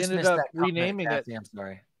ended up renaming it. I'm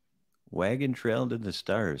sorry. Wagon Trail to the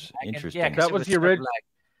Stars. Interesting. Yeah, that was the original. Like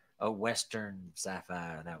a Western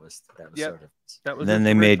sci-fi. That was sort of. That was then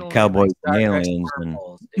they made Cowboys and Aliens.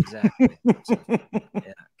 Exactly.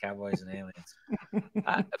 Yeah, Cowboys and Aliens.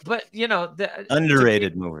 But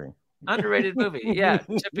underrated movie. Underrated movie. Yeah.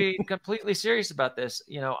 To be completely serious about this,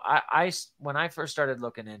 I when I first started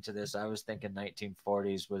looking into this, I was thinking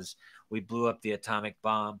 1940s was we blew up the atomic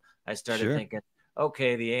bomb. I started thinking,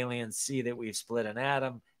 okay, the aliens see that we've split an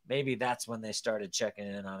atom maybe that's when they started checking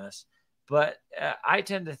in on us. But I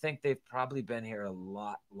tend to think they've probably been here a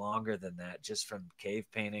lot longer than that, just from cave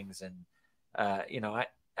paintings. And,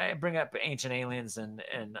 I bring up Ancient Aliens and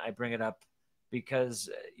I bring it up because,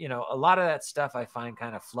 a lot of that stuff I find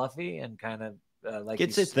kind of fluffy and kind of like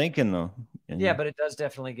Gets it thinking, though. Yeah, but it does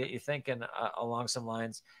definitely get you thinking along some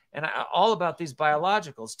lines. And all about these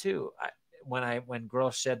biologicals, too. When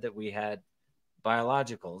Gross said that we had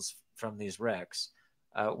biologicals from these wrecks,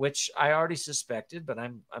 which I already suspected, but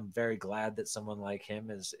I'm very glad that someone like him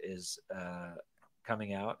is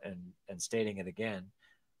coming out and stating it again.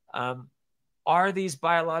 Are these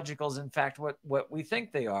biologicals, in fact, what we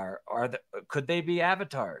think they are? Could they be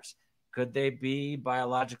avatars? Could they be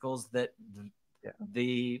biologicals that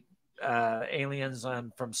the aliens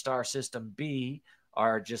from Star System B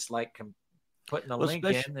are just like putting a link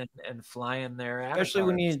in and flying their avatars?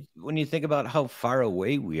 Especially when you think about how far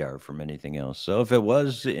away we are from anything else. So if it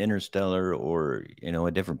was interstellar or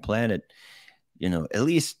a different planet, at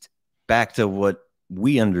least back to what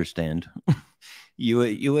we understand,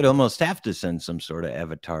 you would almost have to send some sort of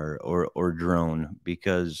avatar or drone,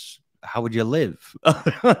 because how would you live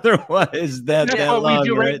otherwise? That's what long, we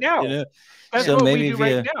do right right? now. That's so what maybe we do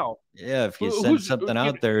right now. Yeah, if you send something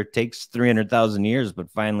out there, it takes 300,000 years,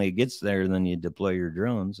 but finally it gets there, then you deploy your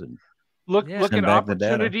drones and look at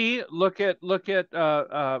opportunity. Look at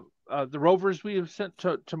the rovers we have sent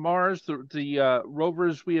to Mars, the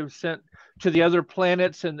rovers we have sent to the other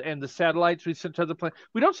planets, and the satellites we sent to other planets.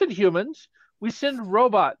 We don't send humans. We send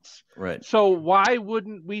robots. Right. So why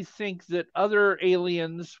wouldn't we think that other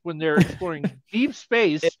aliens, when they're exploring deep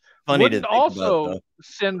space, wouldn't also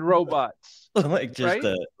send robots? Like just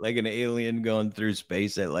like an alien going through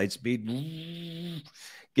space at light speed,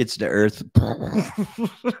 gets to Earth.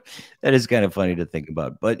 That is kind of funny to think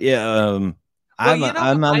about. But yeah, I'm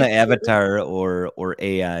on the avatar or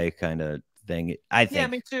AI kind of thing. I think. Yeah,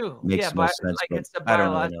 me too. Makes most sense. Like it's a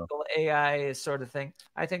biological AI sort of thing.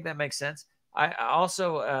 I think that makes sense. I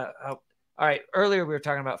also, all right, earlier we were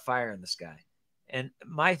talking about fire in the sky. And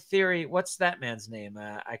my theory, what's that man's name?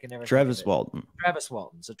 I can never Travis Walton. Travis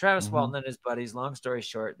Walton. So Travis Walton and his buddies, long story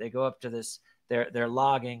short, they go up to this, they're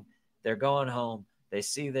logging, they're going home. They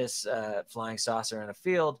see this flying saucer in a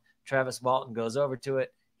field. Travis Walton goes over to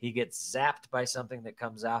it. He gets zapped by something that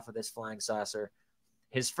comes off of this flying saucer.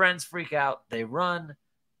 His friends freak out. They run.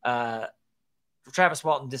 Travis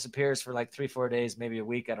Walton disappears for like 3-4 days, maybe a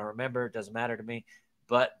week. I don't remember. It doesn't matter to me.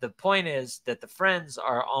 But the point is that the friends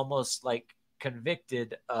are almost like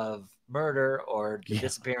convicted of murder or the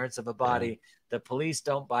disappearance of a body. The police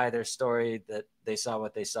don't buy their story that they saw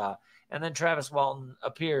what they saw. And then Travis Walton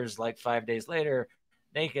appears like 5 days later,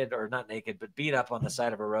 naked, or not naked, but beat up on the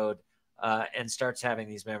side of a road, and starts having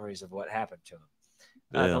these memories of what happened to him.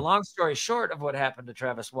 The long story short of what happened to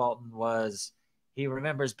Travis Walton was he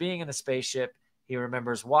remembers being in a spaceship. He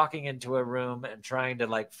remembers walking into a room and trying to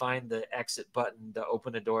like find the exit button to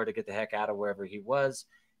open a door to get the heck out of wherever he was.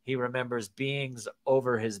 He remembers beings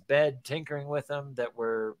over his bed tinkering with him that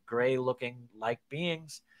were gray looking like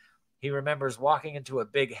beings. He remembers walking into a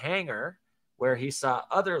big hangar where he saw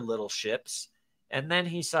other little ships. And then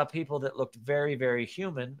he saw people that looked very, very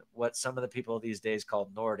human, what some of the people these days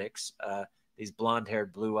called Nordics, these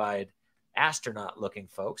blonde-haired, blue-eyed, astronaut-looking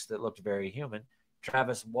folks that looked very human.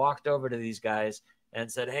 Travis walked over to these guys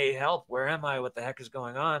and said, "Hey, help, where am I? What the heck is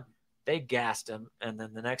going on?" They gassed him, and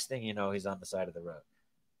then the next thing you know, he's on the side of the road.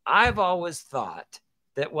 I've always thought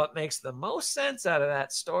that what makes the most sense out of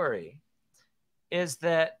that story is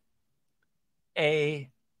that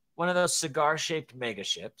one of those cigar-shaped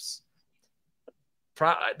megaships,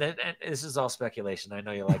 this is all speculation. I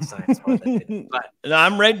know you like science more than I do, but no,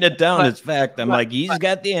 I'm writing it down as fact. I'm like, he's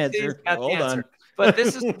got the answer. Hold on. But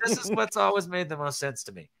this is what's always made the most sense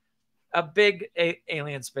to me. A big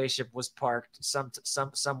alien spaceship was parked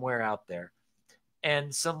somewhere out there,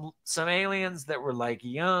 and some aliens that were like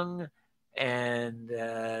young, and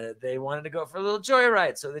they wanted to go for a little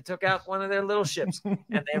joyride, so they took out one of their little ships,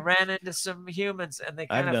 and they ran into some humans, and they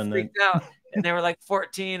kind of freaked out, and they were like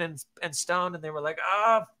 14 and stoned, and they were like,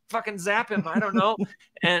 "Oh, fucking zap him!" I don't know,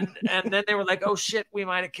 and then they were like, "Oh shit, we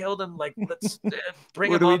might have killed him. Like, let's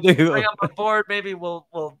bring him on board. Maybe we'll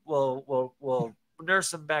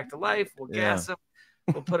nurse him back to life. We'll gas him.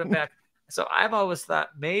 We'll put him back." So I've always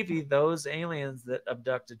thought maybe those aliens that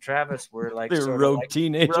abducted Travis were like rogue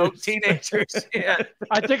teenagers. Rogue teenagers. Yeah.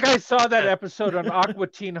 I think I saw that episode on Aqua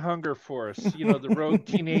Teen Hunger Force. The rogue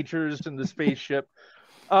teenagers in the spaceship.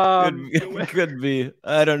 Could be.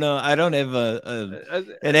 I don't know. I don't have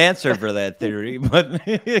an answer for that theory, but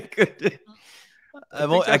it could.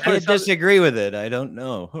 I can't disagree with it. I don't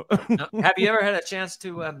know. Have you ever had a chance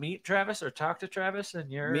to meet Travis or talk to Travis in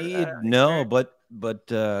your Me, no, experience?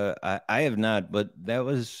 but I have not. But that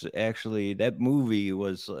was actually that movie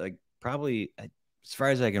was like probably as far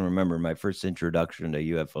as I can remember my first introduction to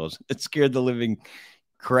UFOs. It scared the living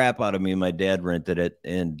crap out of me. My dad rented it,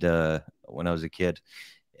 and when I was a kid,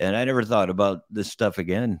 and I never thought about this stuff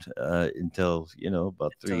again until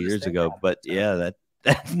about 3 years ago. But yeah,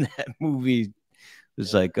 that movie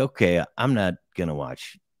was like, okay, I'm not gonna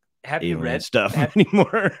watch Have you alien read stuff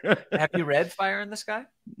anymore. Have you read Fire in the Sky?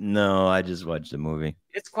 No, I just watched the movie.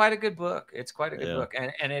 It's quite a good book. It's quite a good Yeah. book,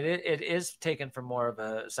 and it is taken from more of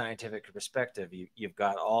a scientific perspective. You've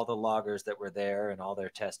got all the loggers that were there and all their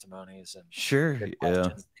testimonies and Sure, the yeah.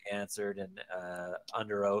 questions they answered, and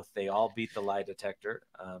under oath, they all beat the lie detector.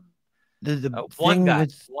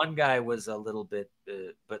 One guy was a little bit,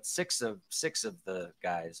 but six of the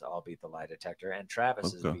guys all beat the lie detector, and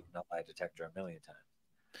Travis has beaten the lie detector a million times.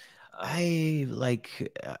 I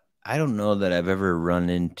don't know that I've ever run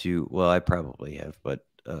into. Well, I probably have, but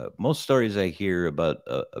most stories I hear about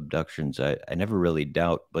abductions, I never really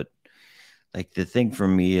doubt. But like the thing for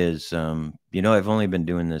me is, I've only been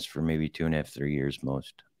doing this for maybe 2.5, 3 years,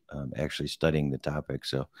 most actually studying the topic.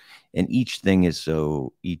 So, and each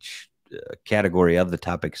category of the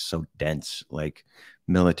topic is so dense, like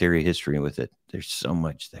military history with it. There's so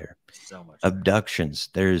much there. So much abductions.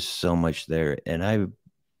 There's so much there, and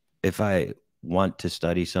if I want to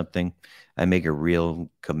study something, I make a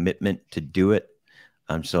real commitment to do it.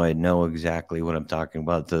 So I know exactly what I'm talking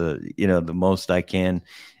about, the most I can.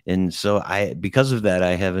 And so because of that,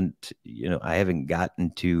 I haven't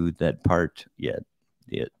gotten to that part yet,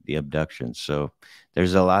 the abduction. So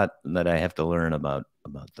there's a lot that I have to learn about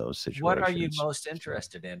those situations. What are you most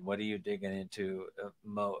interested in? What are you digging into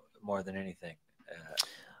more than anything?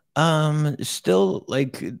 Still,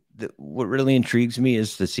 like, what really intrigues me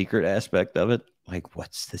is the secret aspect of it. Like,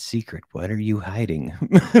 what's the secret? What are you hiding?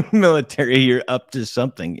 Military, you're up to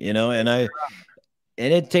something, and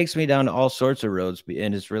it takes me down to all sorts of roads,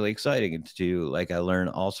 and it's really exciting to, like, I learn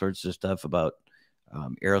all sorts of stuff about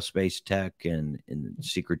aerospace tech and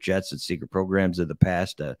secret jets and secret programs of the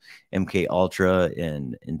past, MK Ultra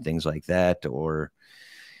and things like that, or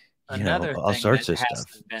Another all thing sorts that of stuff.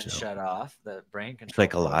 hasn't been shut off, the brain control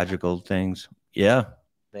psychological things. Yeah.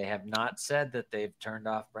 They have not said that they've turned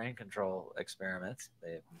off brain control experiments.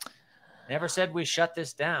 They've never said we shut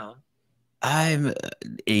this down. And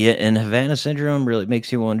Havana syndrome really makes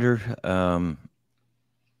you wonder,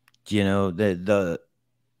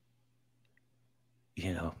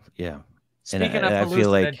 yeah. Speaking of I feel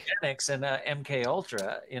like hallucinogenics and MK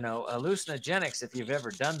Ultra, hallucinogenics, if you've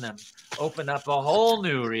ever done them, open up a whole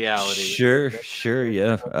new reality. Sure,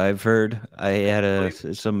 yeah. I've heard. I had a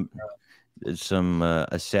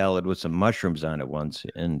salad with some mushrooms on it once,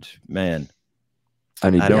 and man, I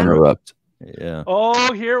need to interrupt. Yeah.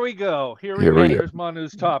 Oh, here we go. Here we go. Here's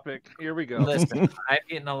Manu's topic. Here we go. Listen, I've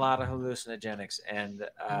eaten a lot of hallucinogenics, and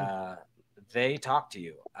they talk to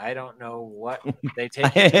you. I don't know what they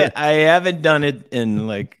take. I haven't done it in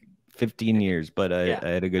like 15 years, but I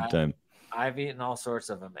had a good time. I've eaten all sorts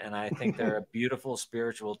of them, and I think they're a beautiful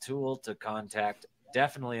spiritual tool to contact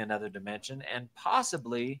definitely another dimension and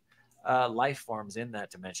possibly life forms in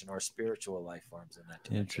that dimension, or spiritual life forms in that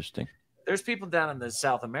dimension. Interesting. There's people down in the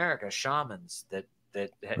South America, shamans that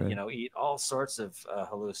eat all sorts of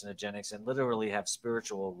hallucinogenics and literally have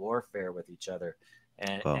spiritual warfare with each other,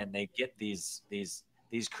 and they get these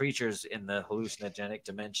creatures in the hallucinogenic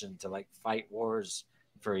dimension to like fight wars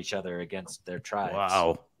for each other against their tribes.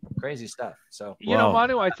 Wow, crazy stuff. So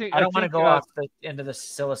Manu, I don't want to go off into the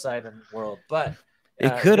psilocybin world, but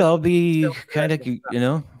it could all be kind of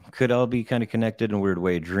could all be kind of connected in a weird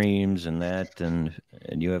way. Dreams and that, and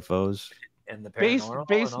UFOs, and the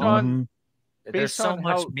paranormal. There's so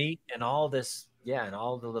much meat in all this, in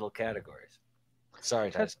all the little categories.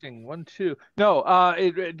 Sorry, testing 1, 2. No,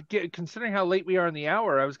 considering how late we are in the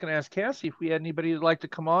hour, I was going to ask Cassie if we had anybody who'd like to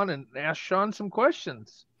come on and ask Sean some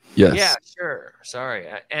questions. Yes. Yeah, sure. Sorry.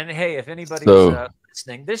 And hey, if anybody's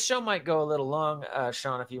listening, this show might go a little long.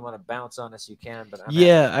 Sean, if you want to bounce on us, you can. But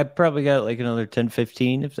I probably got like another 10,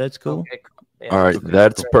 15, if that's cool. Okay, cool. Yeah, all right,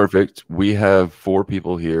 that's perfect. We have 4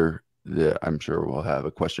 people here that I'm sure we'll have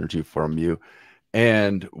a question or two from you,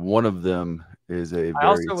 and one of them is a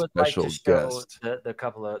very special guest. The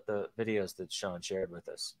couple of the videos that Sean shared with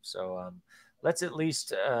us. So let's at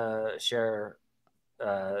least share.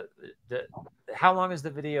 How long is the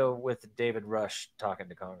video with David Rush talking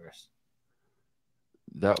to Congress?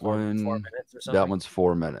 That one, 4 minutes or something? that one's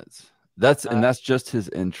 4 minutes. That's just his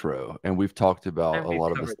intro, and we've talked about and a we've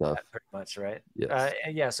lot of the covered stuff. that pretty much, right? Yes.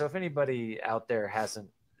 Yeah. So if anybody out there hasn't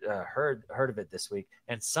heard of it this week,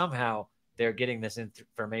 and somehow they're getting this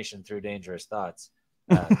information through Dangerous Thoughts,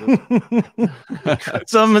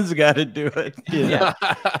 someone's got to do it. yeah.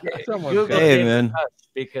 Google hey, David man. Hush,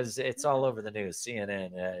 because it's all over the news.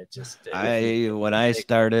 CNN. When I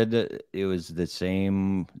started, it was the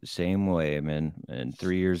same way, man. And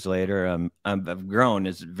 3 years later, I've grown.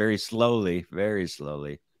 It's very slowly,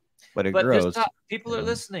 but it grows. People are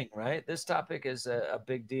listening, right? This topic is a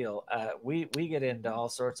big deal. We get into all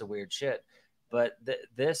sorts of weird shit, but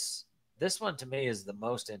this one to me is the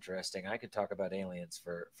most interesting. I could talk about aliens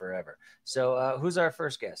for forever. So who's our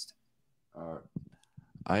first guest?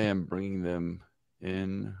 I am bringing them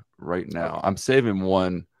in right now. I'm saving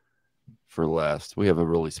one for last. We have a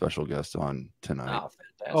really special guest on tonight. Oh,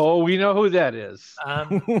 fantastic. Oh, we know who that is.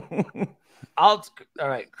 All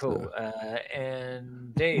right, cool.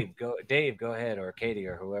 And Dave, go ahead, or Katie,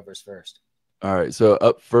 or whoever's first. All right. So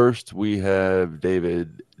up first we have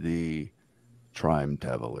David, the Time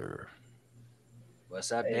Traveler.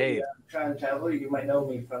 What's up, Dave? Time Traveler. You might know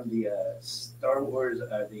me from the Star Wars,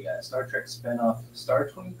 the Star Trek spinoff, Star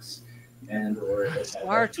Twinks, and or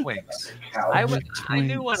Star Twinks. I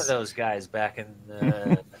knew one of those guys back in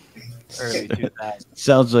the early 2000s.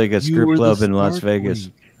 Sounds like a strip club in Las Vegas.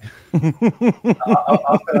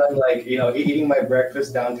 Often, like, eating my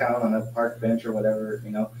breakfast downtown on a park bench or whatever,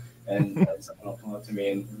 and someone will come up to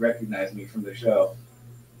me and recognize me from the show,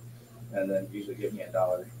 and then usually give me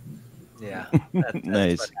 $1. Yeah, that's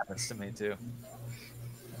nice. What happens to me too.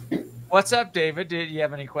 What's up, David? Did you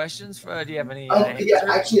have any questions? Do you have any? Yeah,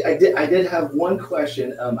 actually, I did have one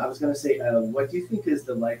question. I was going to say, what do you think is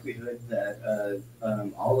the likelihood that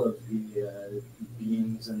all of the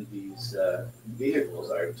beings in these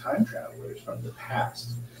vehicles are time travelers from the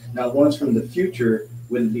past? Now, ones from the future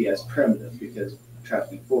wouldn't be as primitive because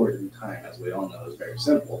traveling forward in time, as we all know, is very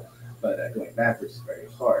simple, but going backwards is very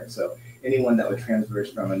hard. So anyone that would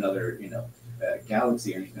transverse from another,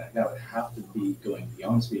 galaxy or anything like that would have to be going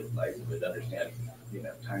beyond speed of light and would understand,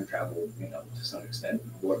 time travel, to some extent,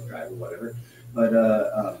 warp drive or whatever. But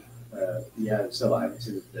yeah, so I would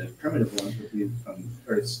say that the primitive ones would be from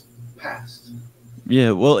Earth's past.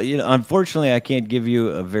 Yeah, well, unfortunately, I can't give you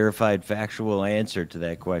a verified factual answer to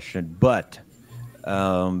that question, but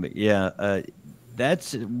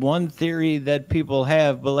that's one theory that people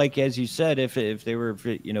have. But like, as you said, if they were,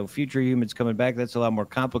 future humans coming back, that's a lot more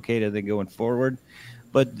complicated than going forward.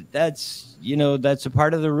 But that's a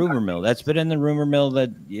part of the rumor mill. That's been in the rumor mill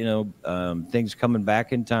that, things coming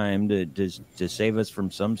back in time to save us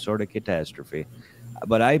from some sort of catastrophe.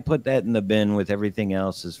 But I put that in the bin with everything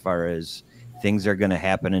else as far as things are going to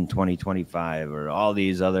happen in 2025 or all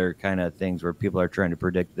these other kind of things where people are trying to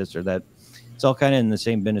predict this or that. It's all kind of in the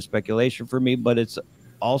same bin of speculation for me, but it's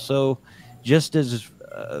also just as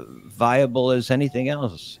viable as anything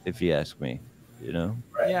else, if you ask me.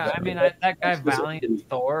 Yeah, I mean, that guy Valiant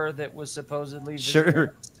Thor that was supposedly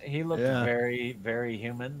sure, he looked very, very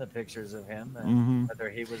human. The pictures of him, and whether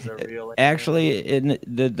he was a real actually in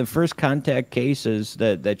the first contact cases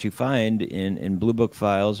that you find in Blue Book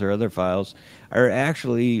files or other files are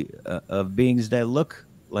actually of beings that look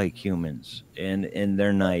like humans and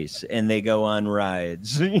they're nice and they go on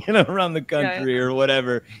rides around the country or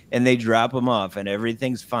whatever, and they drop them off and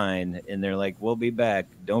everything's fine and they're like, we'll be back,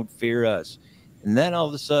 don't fear us. And then all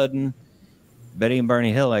of a sudden, Betty and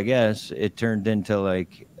Barney Hill, I guess, it turned into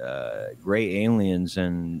like gray aliens,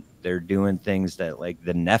 and they're doing things that like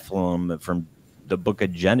the Nephilim from the book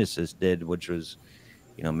of Genesis did, which was,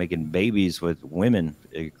 making babies with women,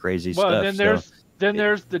 crazy stuff. Well, then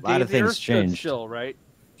there's the day the Earth stood still, right?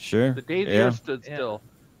 Sure. The day the Earth stood still.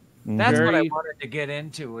 That's what I wanted to get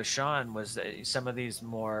into with Sean, was some of these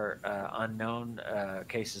more unknown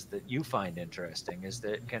cases that you find interesting. Is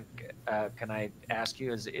that can I ask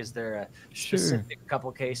you, is there a specific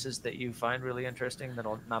couple cases that you find really interesting that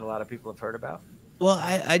not a lot of people have heard about? Well,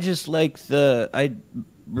 I just like I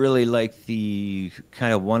really like the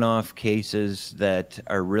kind of one-off cases that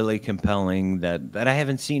are really compelling that I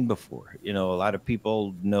haven't seen before. A lot of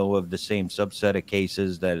people know of the same subset of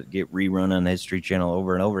cases that get rerun on the History Channel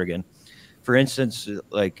over and over again. For instance,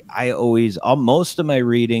 like most of my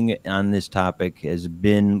reading on this topic has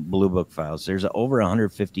been Blue Book files. There's over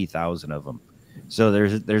 150,000 of them. So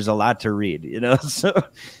there's a lot to read,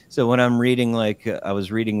 So when I'm reading, like I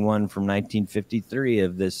was reading one from 1953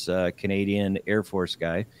 of this Canadian Air Force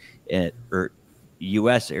guy, or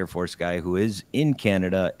U.S. Air Force guy who is in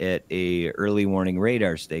Canada at a early warning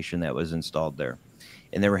radar station that was installed there.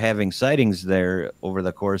 and they were having sightings there over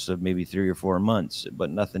the course of maybe 3 or 4 months, but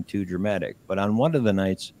nothing too dramatic. But on one of the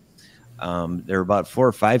nights, there were about 4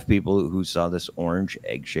 or 5 people who saw this orange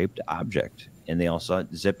egg-shaped object, and they all saw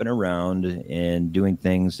it zipping around and doing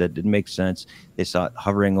things that didn't make sense. They saw it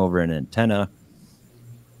hovering over an antenna,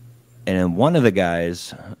 and then one of the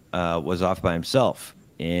guys was off by himself,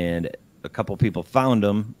 and a couple people found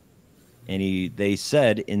him, and they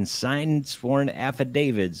said in signed sworn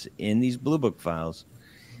affidavits in these Blue Book files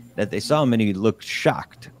that they saw him and he looked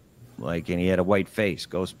shocked, and he had a white face,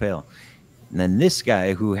 ghost pale. And then this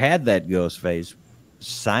guy who had that ghost face,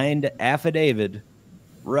 signed affidavit,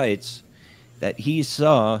 writes that he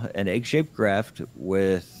saw an egg-shaped craft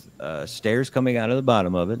with stairs coming out of the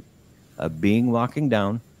bottom of it, a being walking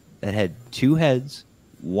down that had 2 heads.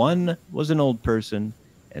 One was an old person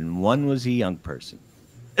and one was a young person.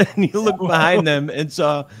 And you look behind them and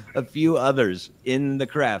saw a few others in the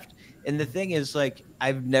craft. And the thing is,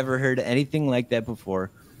 I've never heard anything like that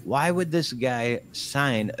before. Why would this guy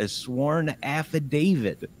sign a sworn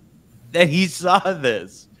affidavit that he saw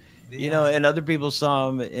this? Yeah. And other people saw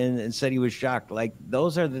him and said he was shocked.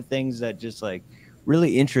 Those are the things that just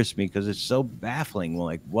really interest me, because it's so baffling.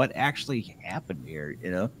 What actually happened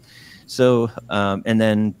here, So, and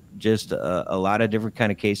then just a lot of different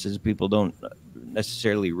kind of cases people don't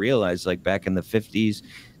necessarily realize. Back in the 50s,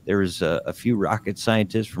 there was a few rocket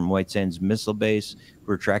scientists from White Sands Missile Base who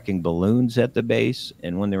were tracking balloons at the base.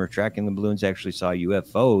 And when they were tracking the balloons, actually saw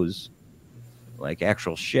UFOs,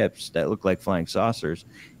 actual ships that looked like flying saucers.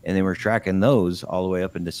 And they were tracking those all the way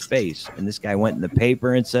up into space. And this guy went in the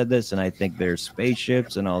paper and said this, and I think they're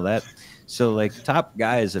spaceships and all that. So top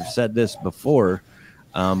guys have said this before,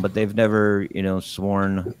 but they've never,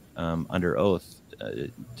 sworn under oath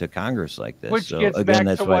to Congress like this. Which so gets again, back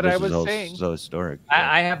that's to why what I this was is saying. so historic.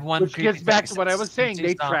 I have one. Which gets back to what I was saying.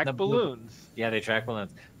 They track balloons. Yeah, they track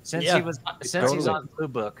balloons. Since Yeah, he's totally. on Blue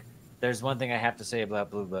Book, there's one thing I have to say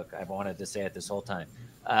about Blue Book. I've wanted to say it this whole time.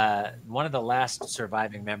 One of the last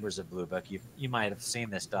surviving members of Blue Book, you might have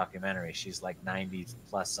seen this documentary. She's 90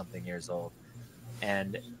 plus something years old.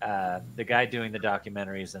 And the guy doing the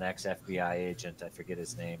documentary is an ex-FBI agent. I forget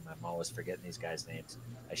his name. I'm always forgetting these guys' names.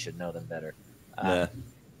 I should know them better. Yeah.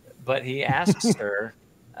 But he asks her,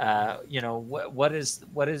 what is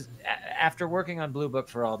after working on Blue Book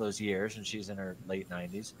for all those years, and she's in her late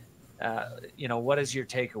 90s, what is your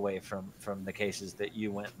takeaway from the cases that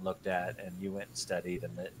you went and looked at and you went and studied,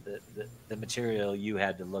 and the material you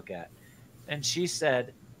had to look at? And she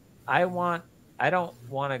said, I don't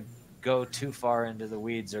want to go too far into the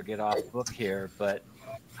weeds or get off book here, but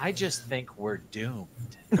I just think we're doomed.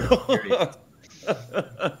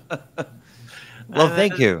 Well,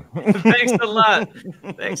 thank you. Thanks a lot.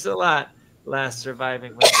 Thanks a lot, last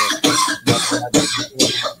surviving member.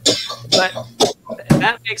 But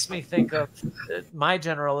that makes me think of my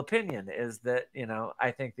general opinion is that,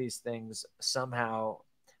 I think these things somehow,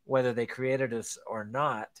 whether they created us or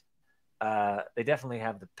not, they definitely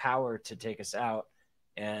have the power to take us out.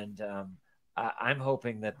 And I'm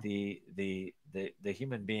hoping that the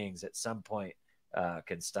human beings at some point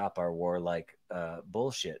can stop our warlike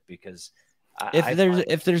bullshit, because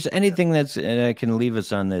if there's anything that's, and I can leave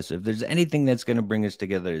us on this, if there's anything that's going to bring us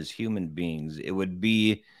together as human beings, it would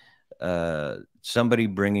be somebody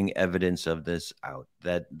bringing evidence of this out,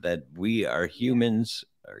 that we are humans,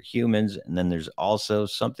 and then there's also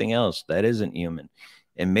something else that isn't human.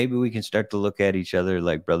 And maybe we can start to look at each other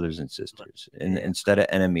like brothers and sisters, and instead of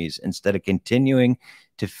enemies, instead of continuing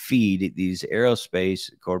to feed these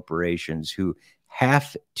aerospace corporations who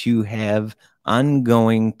have to have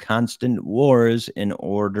ongoing constant wars in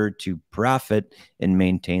order to profit and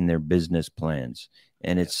maintain their business plans.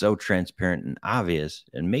 And it's so transparent and obvious,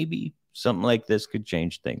 and maybe something like this could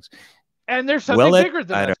change things. And there's something bigger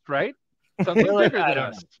than us, right? Something bigger than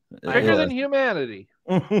us, bigger than humanity.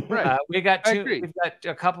 Right. We've got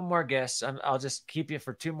a couple more guests. I'll just keep you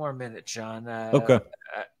for 2 more minutes, Sean. Okay. All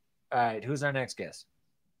right. Who's our next guest?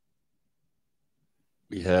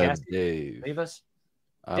 We have Cassie, Dave. Leave us.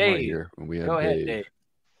 I'm Dave. right here. We have Go ahead, Dave. Dave.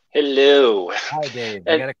 Hello. Hi, Dave.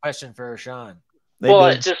 I got a question for Sean.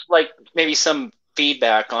 Well, just maybe some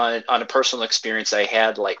feedback on a personal experience I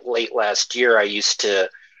had late last year. I used to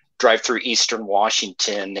drive through Eastern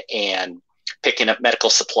Washington and picking up medical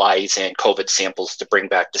supplies and COVID samples to bring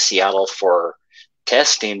back to Seattle for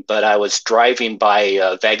testing. But I was driving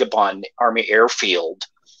by Vagabond Army Airfield,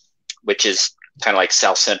 which is kind of like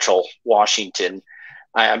South Central Washington.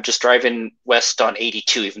 I'm just driving west on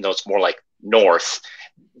 82, even though it's more like north.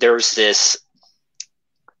 There's this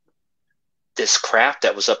craft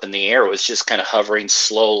that was up in the air. It was just kind of hovering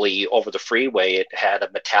slowly over the freeway. It had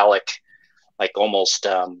a metallic like almost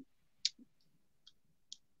oh,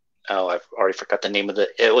 I've already forgot the name of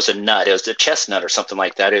it was a nut. It was a chestnut or something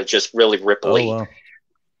like that. It was just really ripply. Oh, wow.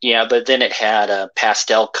 Yeah, but then it had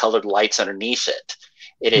pastel colored lights underneath it.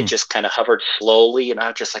 It just kind of hovered slowly, and I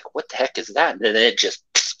was just like, what the heck is that? And then it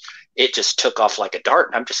just took off like a dart.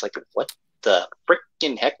 And I'm just like, what the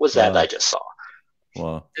freaking heck was that I just saw?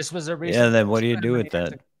 Wow. This was a recent. Yeah, then what do you do with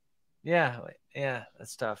that? Yeah,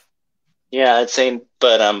 that's tough. Yeah, it's saying,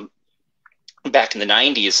 but back in the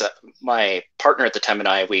 90s, my partner at the time and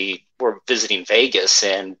I, we were visiting Vegas,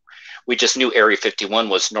 and we just knew Area 51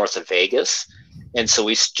 was north of Vegas. And so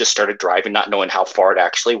we just started driving, not knowing how far it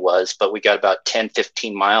actually was, but we got about 10,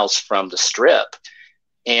 15 miles from the strip,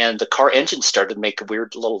 and the car engine started to make a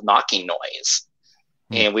weird little knocking noise.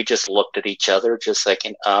 And we just looked at each other just like,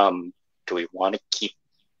 do we want to keep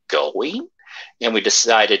going? And we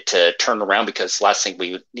decided to turn around because last thing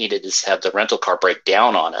we needed is have the rental car break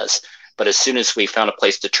down on us. But as soon as we found a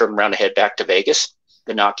place to turn around and head back to Vegas,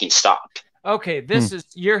 the knocking stopped. Okay,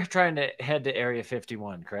 you're trying to head to Area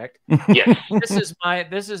 51, correct? Yes.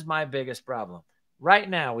 This is my biggest problem. Right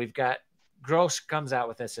now, we've got Gross comes out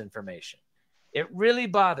with this information. It really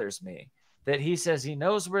bothers me that he says he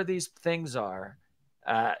knows where these things are.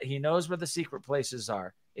 He knows where the secret places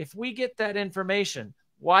are. If we get that information,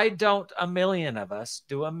 why don't a million of us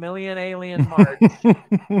do a million alien march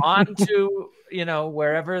onto,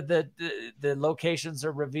 wherever the locations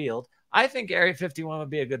are revealed? I think Area 51 would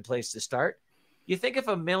be a good place to start. You think if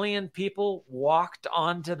a million people walked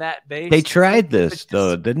onto that base? They tried this,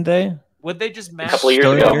 though, didn't they? Would they just a couple of years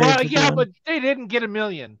ago? Well, yeah, but they didn't get a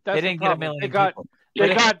million. That's they didn't get a million. They got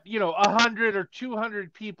 100 or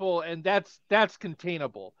 200 people, and that's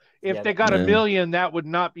containable. If they got a million, that would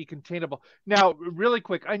not be containable. Now, really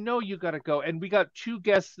quick, I know you got to go, and we got two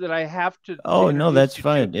guests that I have to. Oh no, that's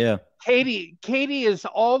fine. Yeah, Katie is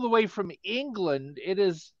all the way from England.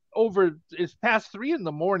 It's past 3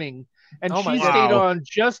 a.m, and she stayed on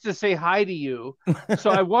just to say hi to you. So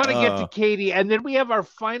I want to get to Katie, and then we have our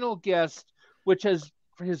final guest, which is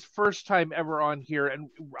his first time ever on here, and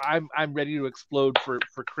I'm ready to explode for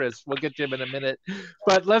Chris. We'll get to him in a minute,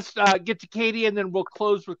 but let's get to Katie, and then we'll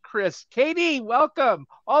close with Chris. Katie, welcome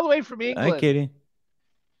all the way from England. Hi, Katie.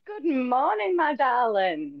 Good morning, my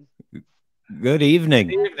darling. Good evening.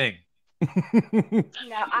 Good evening.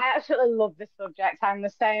 I absolutely love this subject. I'm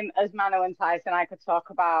the same as Manu and Tyson. I could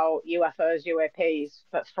talk about UFOs, UAPs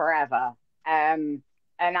for forever. And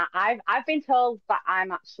I've been told that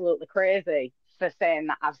I'm absolutely crazy for saying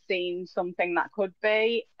that I've seen something that could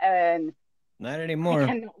be, and not anymore. I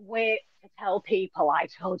cannot wait to tell people I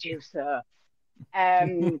told you so.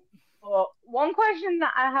 But one question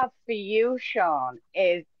that I have for you, Sean,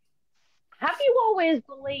 is: have you always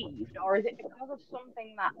believed, or is it because of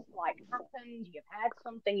something that's happened, you've had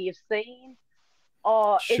something you've seen,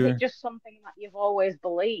 or is it just something that you've always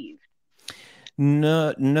believed?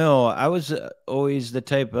 No, I was always the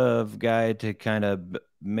type of guy to kind of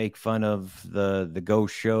make fun of the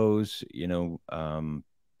ghost shows. Do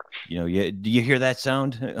you hear that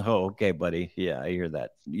sound? Oh, okay, buddy. Yeah, I hear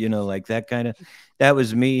that. Like that kind of. That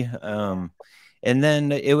was me. And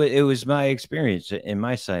then it was my experience in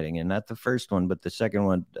my sighting, and not the first one, but the second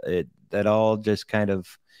one. That all just kind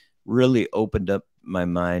of really opened up my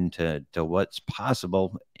mind to what's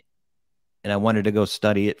possible. And I wanted to go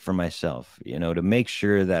study it for myself, to make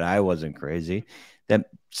sure that I wasn't crazy, that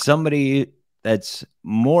somebody that's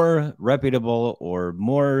more reputable or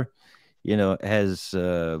more, has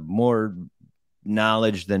more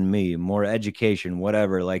knowledge than me, more education,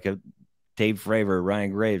 whatever, like a Dave Fravor, Ryan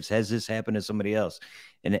Graves, has this happened to somebody else?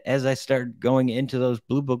 And as I started going into those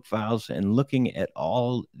blue book files and looking at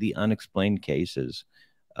all the unexplained cases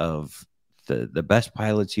of the best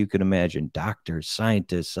pilots you could imagine, doctors,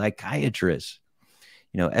 scientists, psychiatrists,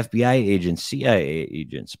 FBI agents, CIA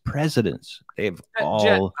agents, presidents, they've all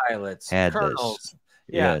jet pilots, had colonels. this.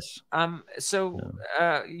 Yeah. Yes.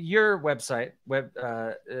 Your website,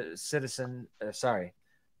 Citizen, sorry,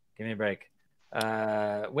 give me a break.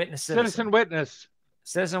 Witness Citizen.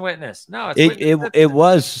 Citizen Witness. No, it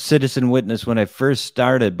was Citizen Witness when I first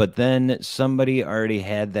started, but then somebody already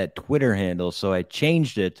had that Twitter handle, so I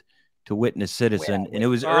changed it to Witness Citizen, and it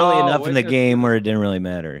was early enough in the game where it didn't really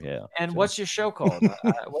matter. Yeah. And what's your show called?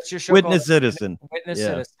 What's your show Witness called? Citizen. Witness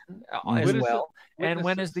Citizen as well. And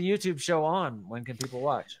when is the YouTube show on? When can people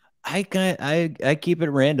watch? I keep it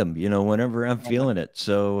random, whenever I'm feeling it.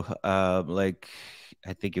 So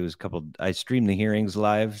I think it was I streamed the hearings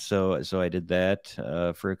live. So I did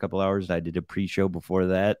that for a couple hours. I did a pre-show before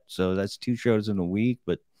that. So that's 2 shows in a week,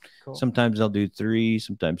 but cool. Sometimes I'll do 3,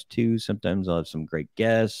 sometimes 2, sometimes I'll have some great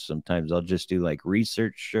guests. Sometimes I'll just do like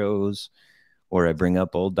research shows, or I bring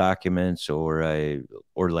up old documents, or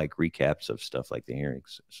like recaps of stuff like the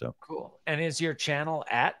hearings. So cool. And is your channel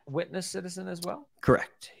at Witness Citizen as well?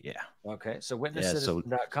 correct. Yeah. Okay. So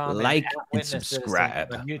witnesscitizen.com, like and Witness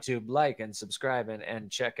subscribe Citizen on YouTube. Like and subscribe, and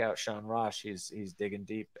check out Sean Raasch. He's digging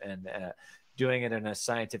deep and doing it in a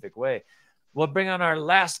scientific way. We'll bring on our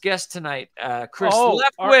last guest tonight, Chris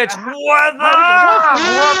Leftwich.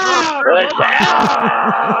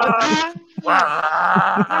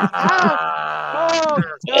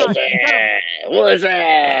 What's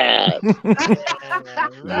that?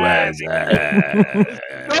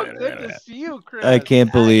 So good to see you, Chris. I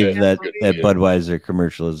can't believe that Budweiser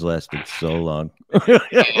commercial has lasted so long.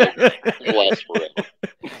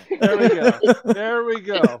 There we go. There we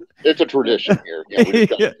go. It's a tradition here. Yeah, we just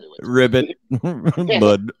gotta do it. Ribbit,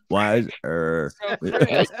 Budweiser. So,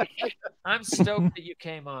 Chris, I'm stoked that you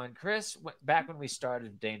came on, Chris. Back when we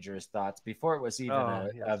started Dangerous Thoughts, before it was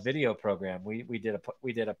even a video program, we did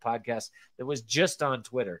a podcast that was just on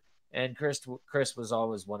Twitter, and Chris was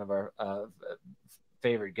always one of our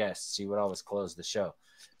favorite guests. He would always close the show,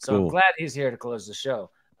 so cool. I'm glad he's here to close the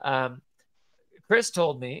show. Chris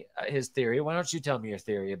told me his theory. Why don't you tell me your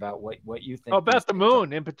theory about what you think? Oh, about the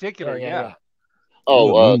moon in particular. Yeah.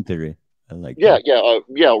 Oh, moon theory. I like. Yeah,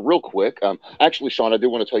 real quick. Actually, Sean, I do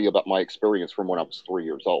want to tell you about my experience from when I was 3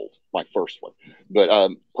 years old, my first one. But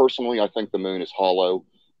personally, I think the moon is hollow.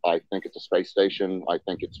 I think it's a space station. I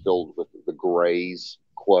think it's filled with the Greys,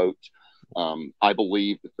 quote. I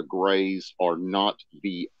believe that the Greys are not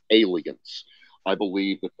the aliens. I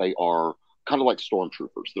believe that they are kind of like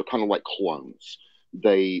stormtroopers. They're kind of like clones.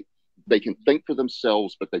 They can think for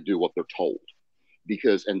themselves, but they do what they're told.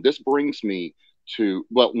 And this brings me to,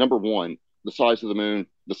 well, number one, the size of the moon,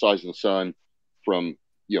 the size of the sun, from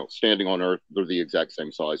standing on Earth, they're the exact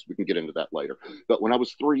same size. We can get into that later. But when I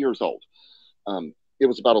was 3 years old, it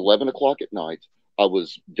was about 11 o'clock at night. I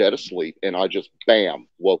was dead asleep, and I just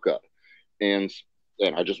woke up, and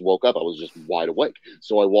I just woke up. I was just wide awake.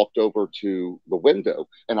 So I walked over to the window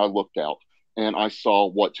and I looked out, and I saw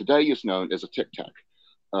what today is known as a Tic Tac.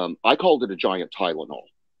 I called it a giant Tylenol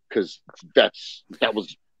because that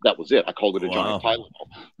was it. I called it a giant Tylenol.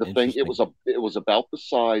 The thing, it was about the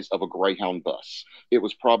size of a Greyhound bus. It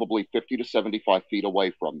was probably 50 to 75 feet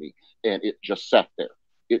away from me, and it just sat there.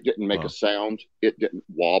 It didn't make a sound. It didn't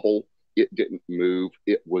wobble. It didn't move.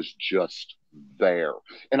 It was just there.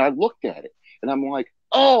 And I looked at it, and I'm like,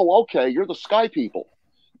 oh, okay, you're the sky people.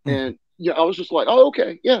 And I was just like, oh,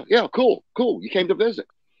 okay, yeah, cool. You came to visit.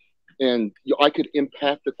 And I could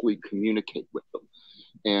empathically communicate with them.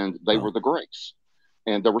 And they were the Greys.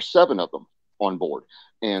 And there were 7 of them on board.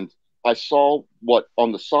 And I saw what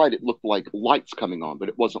on the side, it looked like lights coming on, but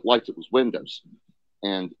it wasn't lights, it was windows.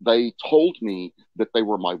 And they told me that they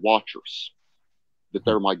were my watchers, that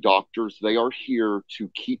they're my doctors. They are here to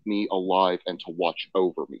keep me alive and to watch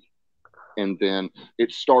over me. And then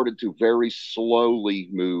it started to very slowly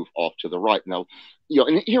move off to the right. Now,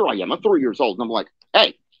 and here I am, I'm 3 years old, and I'm like,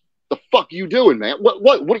 hey, the fuck you doing, man? What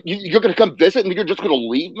you're going to come visit and you're just going to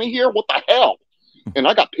leave me here? What the hell? And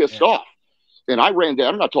I got pissed off. And I ran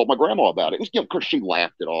down and I told my grandma about it. And, of course, she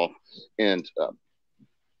laughed it off. And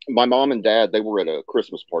my mom and dad, they were at a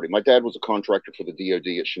Christmas party. My dad was a contractor for the DOD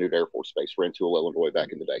at Chanute Air Force Base, ran to Illinois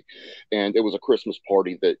back in the day. And it was a Christmas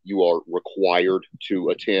party that you are required to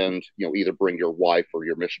attend, either bring your wife or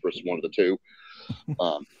your mistress, one of the two.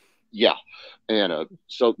 And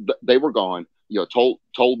so they were gone,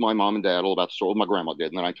 told my mom and dad all about the story. My grandma did.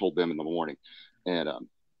 And then I told them in the morning. And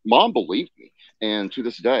mom believed me. And to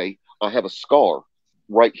this day, I have a scar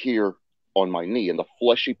right here on my knee, in the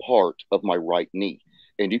fleshy part of my right knee.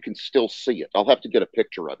 And you can still see it. I'll have to get a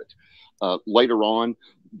picture of it. Later on,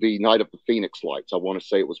 the night of the Phoenix Lights, I want to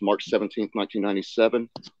say it was March 17th, 1997,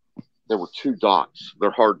 there were 2 dots. They're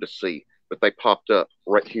hard to see, but they popped up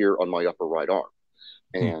right here on my upper right arm.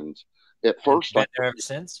 And at first... Been there ever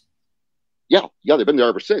since? Yeah, they've been there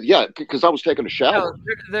ever since. Yeah, because I was taking a shower.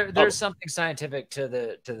 There's something scientific to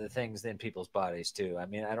the things in people's bodies too. I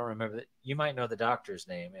mean, I don't remember you might know the doctor's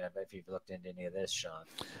name if you've looked into any of this, Sean.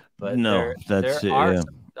 But no, there are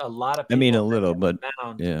a lot of people. I mean, a little, but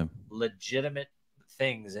found legitimate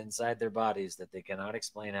things inside their bodies that they cannot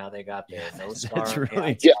explain how they got there. No scar. That's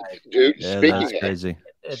really, dude. That's crazy.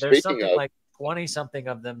 There's something like 20-something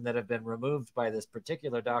of them that have been removed by this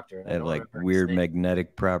particular doctor. They have like weird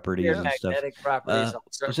magnetic properties and stuff. Magnetic properties.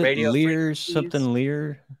 Was it Lear? Something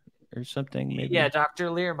Lear or something? Maybe? Yeah,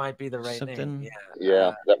 Dr. Lear might be the right name.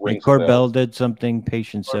 Yeah. That rings Corbell did something.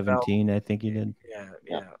 Patient 17, I think he did.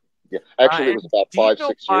 Yeah. Actually, it was about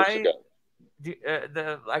 5-6 years ago.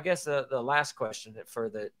 I guess the last question for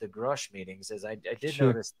the Grush meetings is I did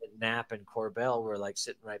notice that Knapp and Corbell were like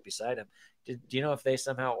sitting right beside him. Do you know if they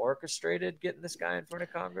somehow orchestrated getting this guy in front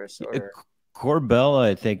of Congress? Or Corbell,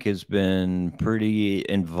 I think, has been pretty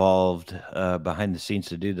involved behind the scenes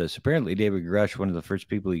to do this. Apparently, David Grush, one of the first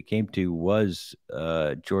people he came to was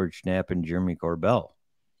George Knapp and Jeremy Corbell.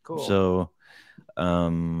 Cool. So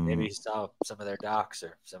maybe he saw some of their docs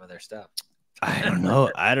or some of their stuff. I don't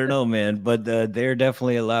know, man. But they're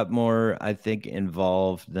definitely a lot more, I think,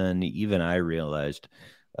 involved than even I realized,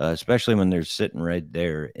 especially when they're sitting right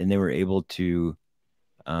there and they were able to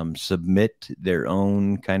submit their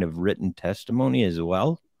own kind of written testimony as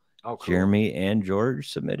well. Oh, cool. Jeremy and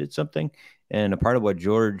George submitted something. And a part of what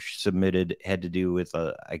George submitted had to do with,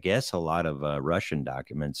 I guess, a lot of Russian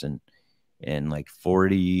documents and like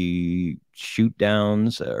 40 shoot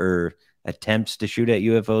downs or attempts to shoot at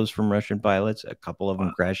UFOs from Russian pilots. A couple of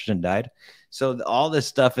them crashed and died. So all this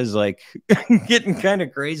stuff is like getting kind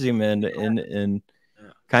of crazy, man, and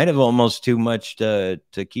kind of almost too much to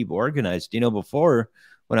keep organized. Before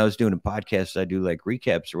when I was doing a podcast, I do like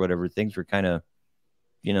recaps or whatever. Things were kind of,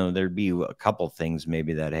 there'd be a couple things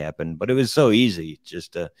maybe that happened, but it was so easy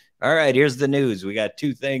just to, all right, here's the news. We got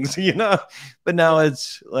 2 things, but now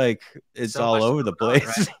it's like, it's so all over the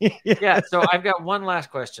place. Right? Yeah. So I've got one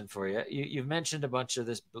last question for you. You've mentioned a bunch of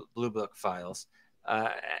this Blue Book files.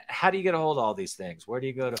 How do you get a hold of all these things? Where do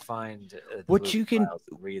you go to find what you can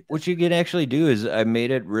actually do is I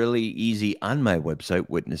made it really easy on my website,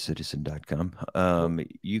 witnesscitizen.com.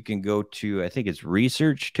 You can go to, I think it's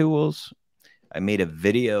research tools. I made a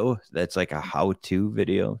video that's like a how-to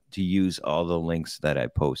video to use all the links that I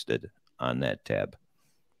posted on that tab,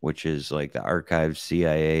 which is like the archives,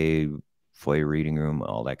 CIA, FOIA reading room,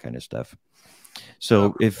 all that kind of stuff.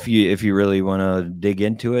 So if you really want to dig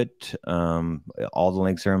into it, all the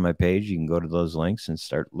links are on my page. You can go to those links and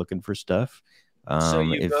start looking for stuff. So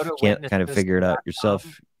if you can't kind of figure it out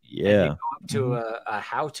yourself, yeah. Go up to a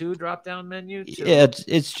how-to drop-down menu. Yeah,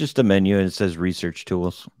 it's just a menu and it says research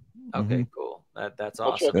tools. Okay, cool. That's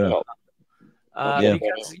awesome. Because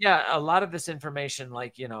a lot of this information,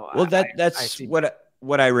 like well, that's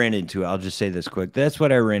what I ran into. I'll just say this quick. That's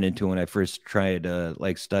what I ran into when I first tried to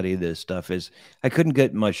study this stuff. Is I couldn't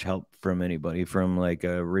get much help from anybody, from like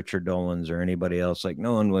Richard Dolans or anybody else. Like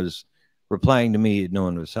no one was replying to me, no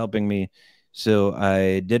one was helping me. So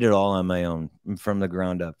I did it all on my own from the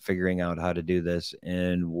ground up, figuring out how to do this.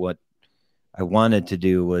 And what I wanted to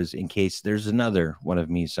do was, in case there's another one of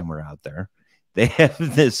me somewhere out there, they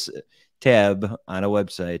have this tab on a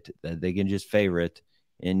website that they can just favorite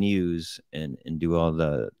and use and do all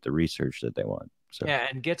the research that they want. So yeah,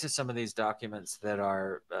 and get to some of these documents that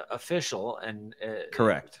are official and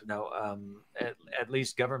correct. At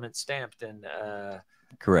least government stamped and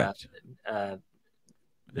correct.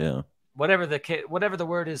 Yeah. Whatever the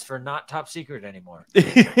word is for not top secret anymore.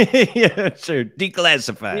 Yeah, sure.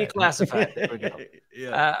 Declassified. Declassified. There we go.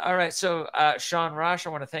 Yeah. All right. So, Sean Raasch, I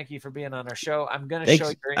want to thank you for being on our show. I'm going to show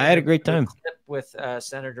you. I had a great time with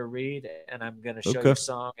Senator Reed, and I'm going to show your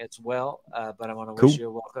song as well. But I want to wish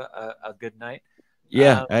you a good night.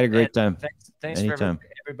 Yeah, I had a great time. Thanks for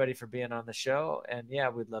everybody for being on the show. And yeah,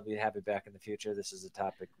 we'd love to have you back in the future. This is a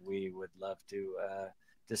topic we would love to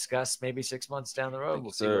discuss maybe 6 months down the road.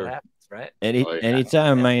 We'll see what happens, right?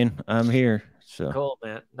 Anytime, man. I'm here. So cool,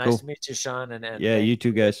 man. Nice to meet you, Sean. And yeah, you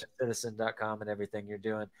too, guys. Citizen.com and everything you're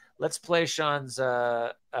doing. Let's play Sean's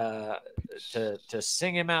to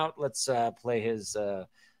sing him out. Let's play his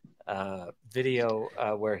video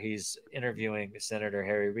where he's interviewing Senator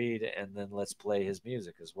Harry Reid, and then let's play his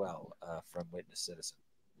music as well from Witness Citizen.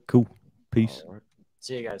 Cool. Peace. Right.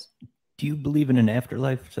 See you guys. Do you believe in an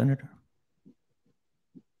afterlife, Senator?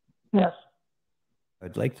 Yes.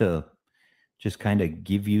 I'd like to just kind of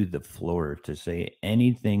give you the floor to say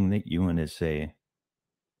anything that you want to say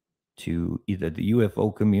to either the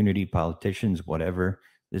UFO community, politicians, whatever.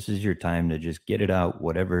 This is your time to just get it out,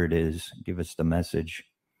 whatever it is. Give us the message.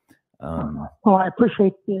 Well, I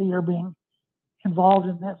appreciate your being involved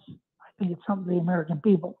in this. I think it's something the American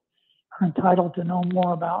people are entitled to know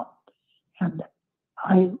more about. And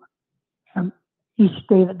I am, each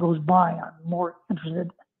day that goes by, I'm more interested than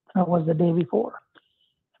I was the day before.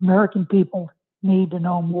 American people need to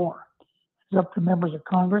know more. It's up to members of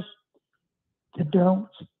Congress to do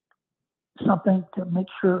something to make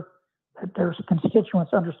sure that their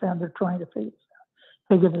constituents understand they're trying to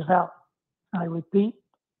figure this out. I repeat,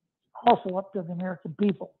 also up to the American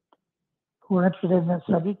people who are interested in that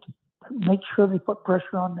subject to make sure they put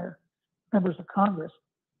pressure on their members of Congress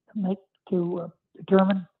to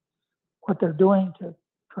determine what they're doing to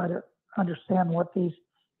try to understand what these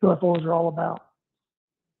UFOs are all about.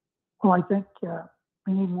 Well, I think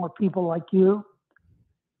we need more people like you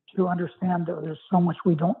to understand that there's so much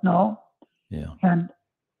we don't know. Yeah. And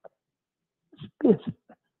it's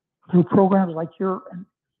through programs like you're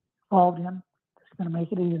involved in, it's going to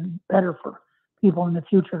make it even better for people in the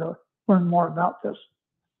future to learn more about this.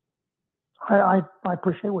 I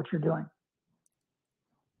appreciate what you're doing.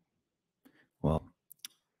 Well,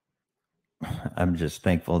 I'm just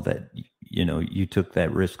thankful that, you know, you took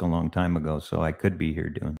that risk a long time ago, so I could be here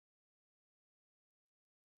doing.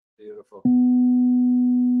 Beautiful.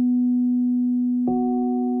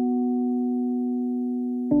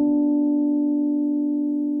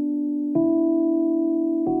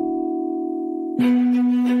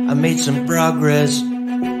 I made some progress,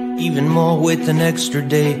 even more with an extra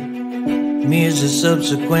day. Mirrors are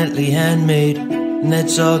subsequently handmade, and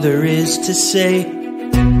that's all there is to say.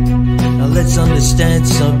 Now let's understand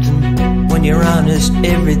something. When you're honest,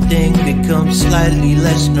 everything becomes slightly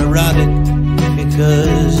less neurotic,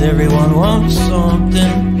 because everyone wants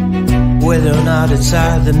something, whether or not it's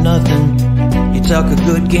either nothing. You talk a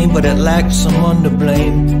good game, but it lacks someone to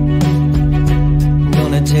blame.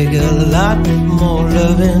 Gonna take a lot more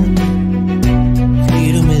loving.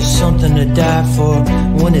 Freedom is something to die for,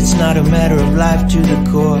 when it's not a matter of life to the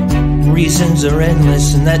core. Reasons are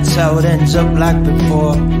endless, and that's how it ends up like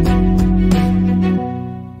before.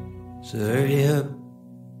 So hurry up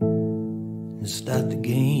and start the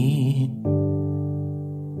game.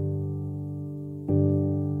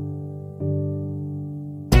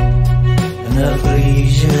 Enough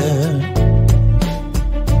leisure,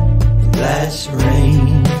 last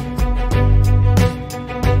rain.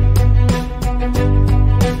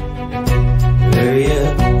 Hurry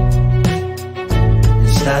up and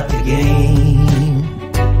start the game.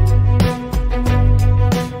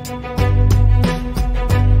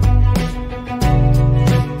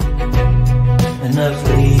 Enough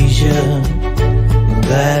leisure,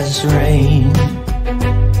 last rain.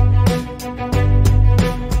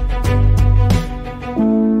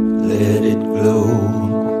 Let it glow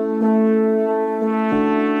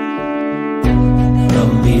from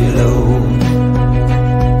below.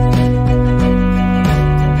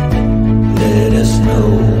 Let us know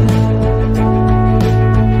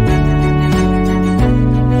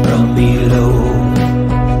from below.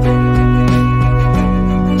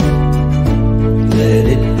 Let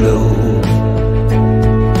it glow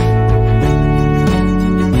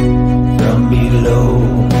from below.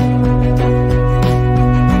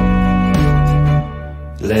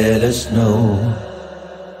 Let us know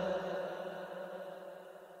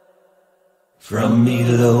from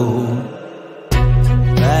below.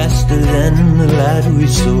 Faster than the light we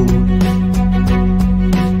sow.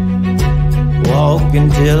 Walk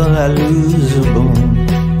until I lose a bone.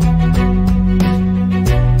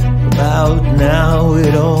 About now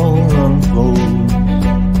it all unfolds.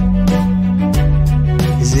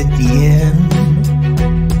 Is it the end?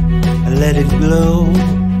 I let it glow.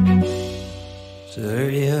 So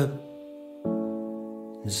hurry up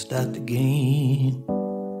and start the game.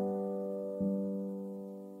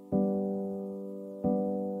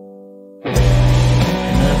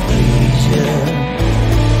 Enough leisure,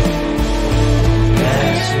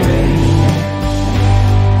 last rain.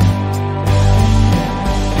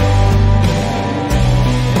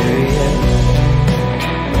 Hurry up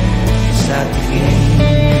and start the game.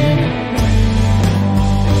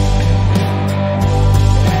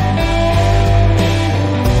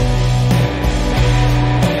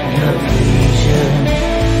 Enough leisure.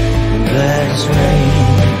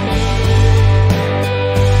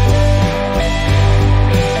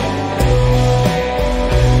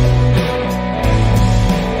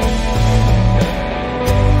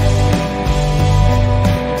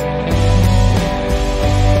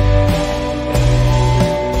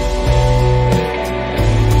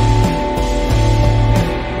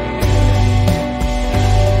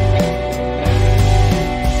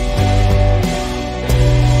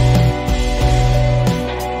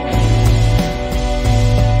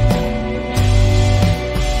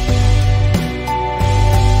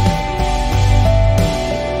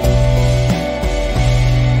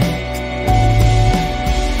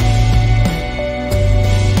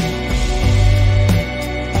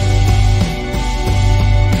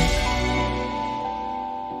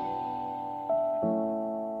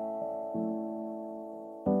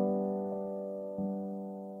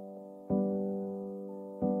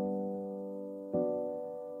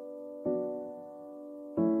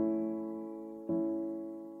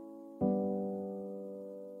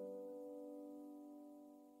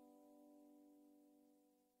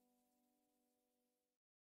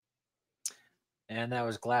 And that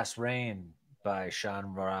was Glass Rain by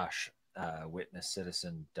Sean Raasch,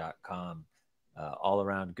 witnesscitizen.com. All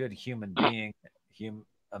around good human being,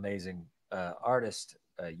 amazing artist,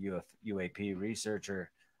 UAP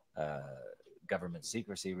researcher, government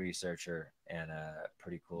secrecy researcher, and a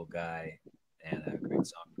pretty cool guy and a great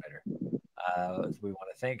songwriter. We want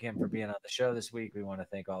to thank him for being on the show this week. We want to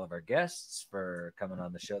thank all of our guests for coming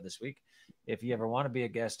on the show this week. If you ever want to be a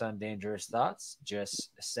guest on Dangerous Thoughts, just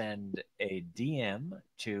send a DM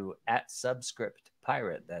to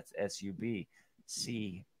 @SubscriptPirate. That's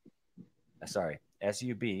SUBSC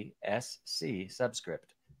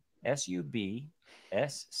subscript. SUBSCRIPT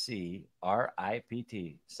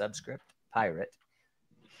subscript pirate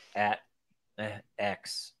at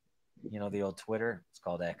X. You know, the old Twitter, it's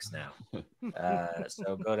called X now.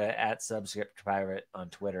 So go to @SubscriptPirate on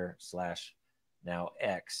Twitter / now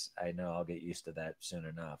X. I know I'll get used to that soon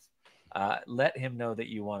enough. Let him know that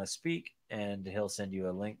you want to speak, and he'll send you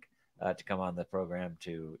a link to come on the program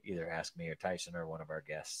to either ask me or Tyson or one of our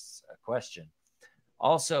guests a question.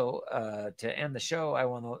 Also, to end the show,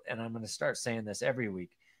 I'm going to start saying this every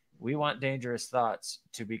week. We want Dangerous Thoughts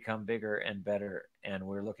to become bigger and better, and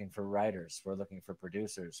we're looking for writers. We're looking for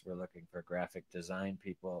producers. We're looking for graphic design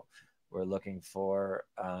people. We're looking for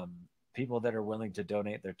people that are willing to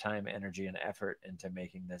donate their time, energy, and effort into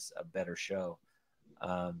making this a better show.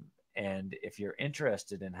 And if you're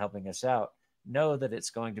interested in helping us out, know that it's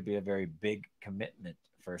going to be a very big commitment,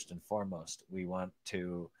 first and foremost. We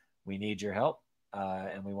need your help,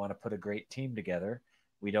 and we want to put a great team together.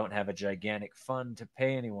 We don't have a gigantic fund to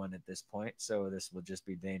pay anyone at this point, so this will just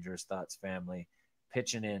be Dangerous Thoughts family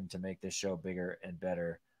pitching in to make this show bigger and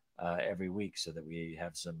better every week, so that we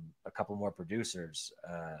have a couple more producers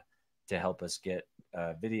to help us get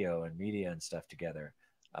video and media and stuff together,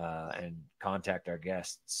 and contact our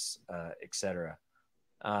guests, etc.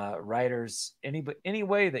 Writers, any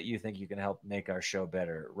way that you think you can help make our show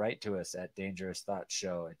better, write to us at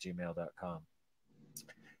dangerousthoughtshow@gmail.com.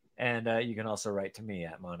 And you can also write to me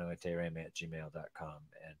at monoetereme@gmail.com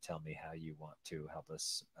and tell me how you want to help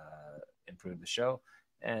us improve the show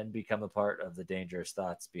and become a part of the Dangerous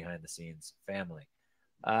Thoughts behind the scenes family.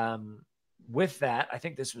 With that, I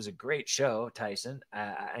think this was a great show, Tyson.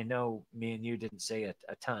 I know me and you didn't say a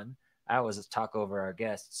ton. I always talk over our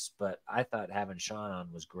guests, but I thought having Sean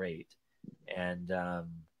on was great. And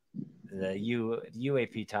the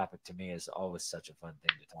UAP topic to me is always such a fun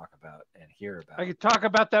thing to talk about and hear about. I could talk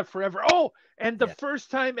about that forever. Oh, and the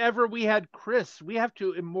first time ever we had Chris. We have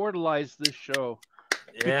to immortalize this show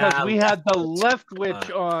because we had the Left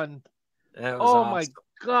Witch on. That was awesome. My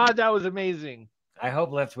God, that was amazing. I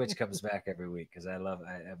hope Left Witch comes back every week because I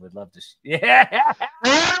would love to. Yeah,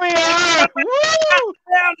 there we are. Woo!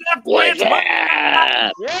 Left Witch.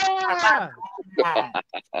 Yeah.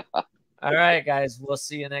 All right, guys. We'll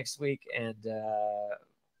see you next week. And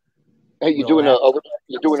hey, you doing an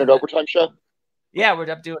overtime show? Yeah, we're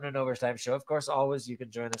up doing an overtime show. Of course, always you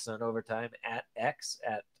can join us on overtime at X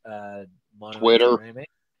at Twitter.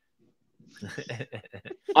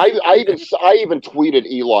 I even tweeted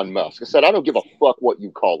Elon Musk. I said, I don't give a fuck what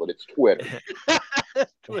you call it. It's Twitter.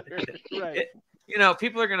 Twitter, right? You know,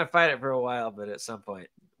 people are going to fight it for a while, but at some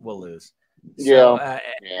point we'll lose. So,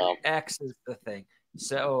 yeah. X is the thing.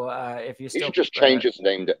 So if you still, he should just change his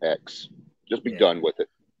name to X. Just be done with it.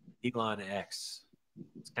 Elon X.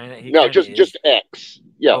 Just X.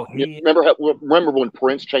 Yeah. Oh, remember when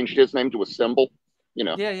Prince changed his name to a symbol? You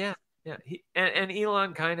know. Yeah. And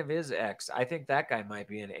Elon kind of is X. I think that guy might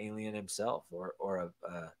be an alien himself, or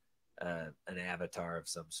an avatar of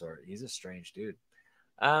some sort. He's a strange dude.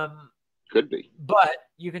 Could be. But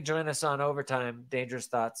you can join us on Overtime, Dangerous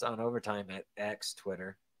Thoughts on Overtime at X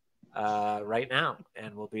Twitter right now.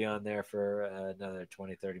 And we'll be on there for another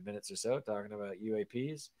 20-30 minutes or so talking about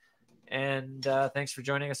UAPs. And thanks for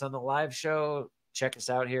joining us on the live show. Check us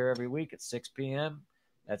out here every week at 6 p.m.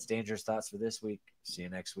 That's Dangerous Thoughts for this week. See you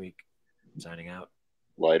next week. I'm signing out.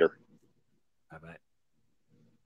 Later. Bye-bye.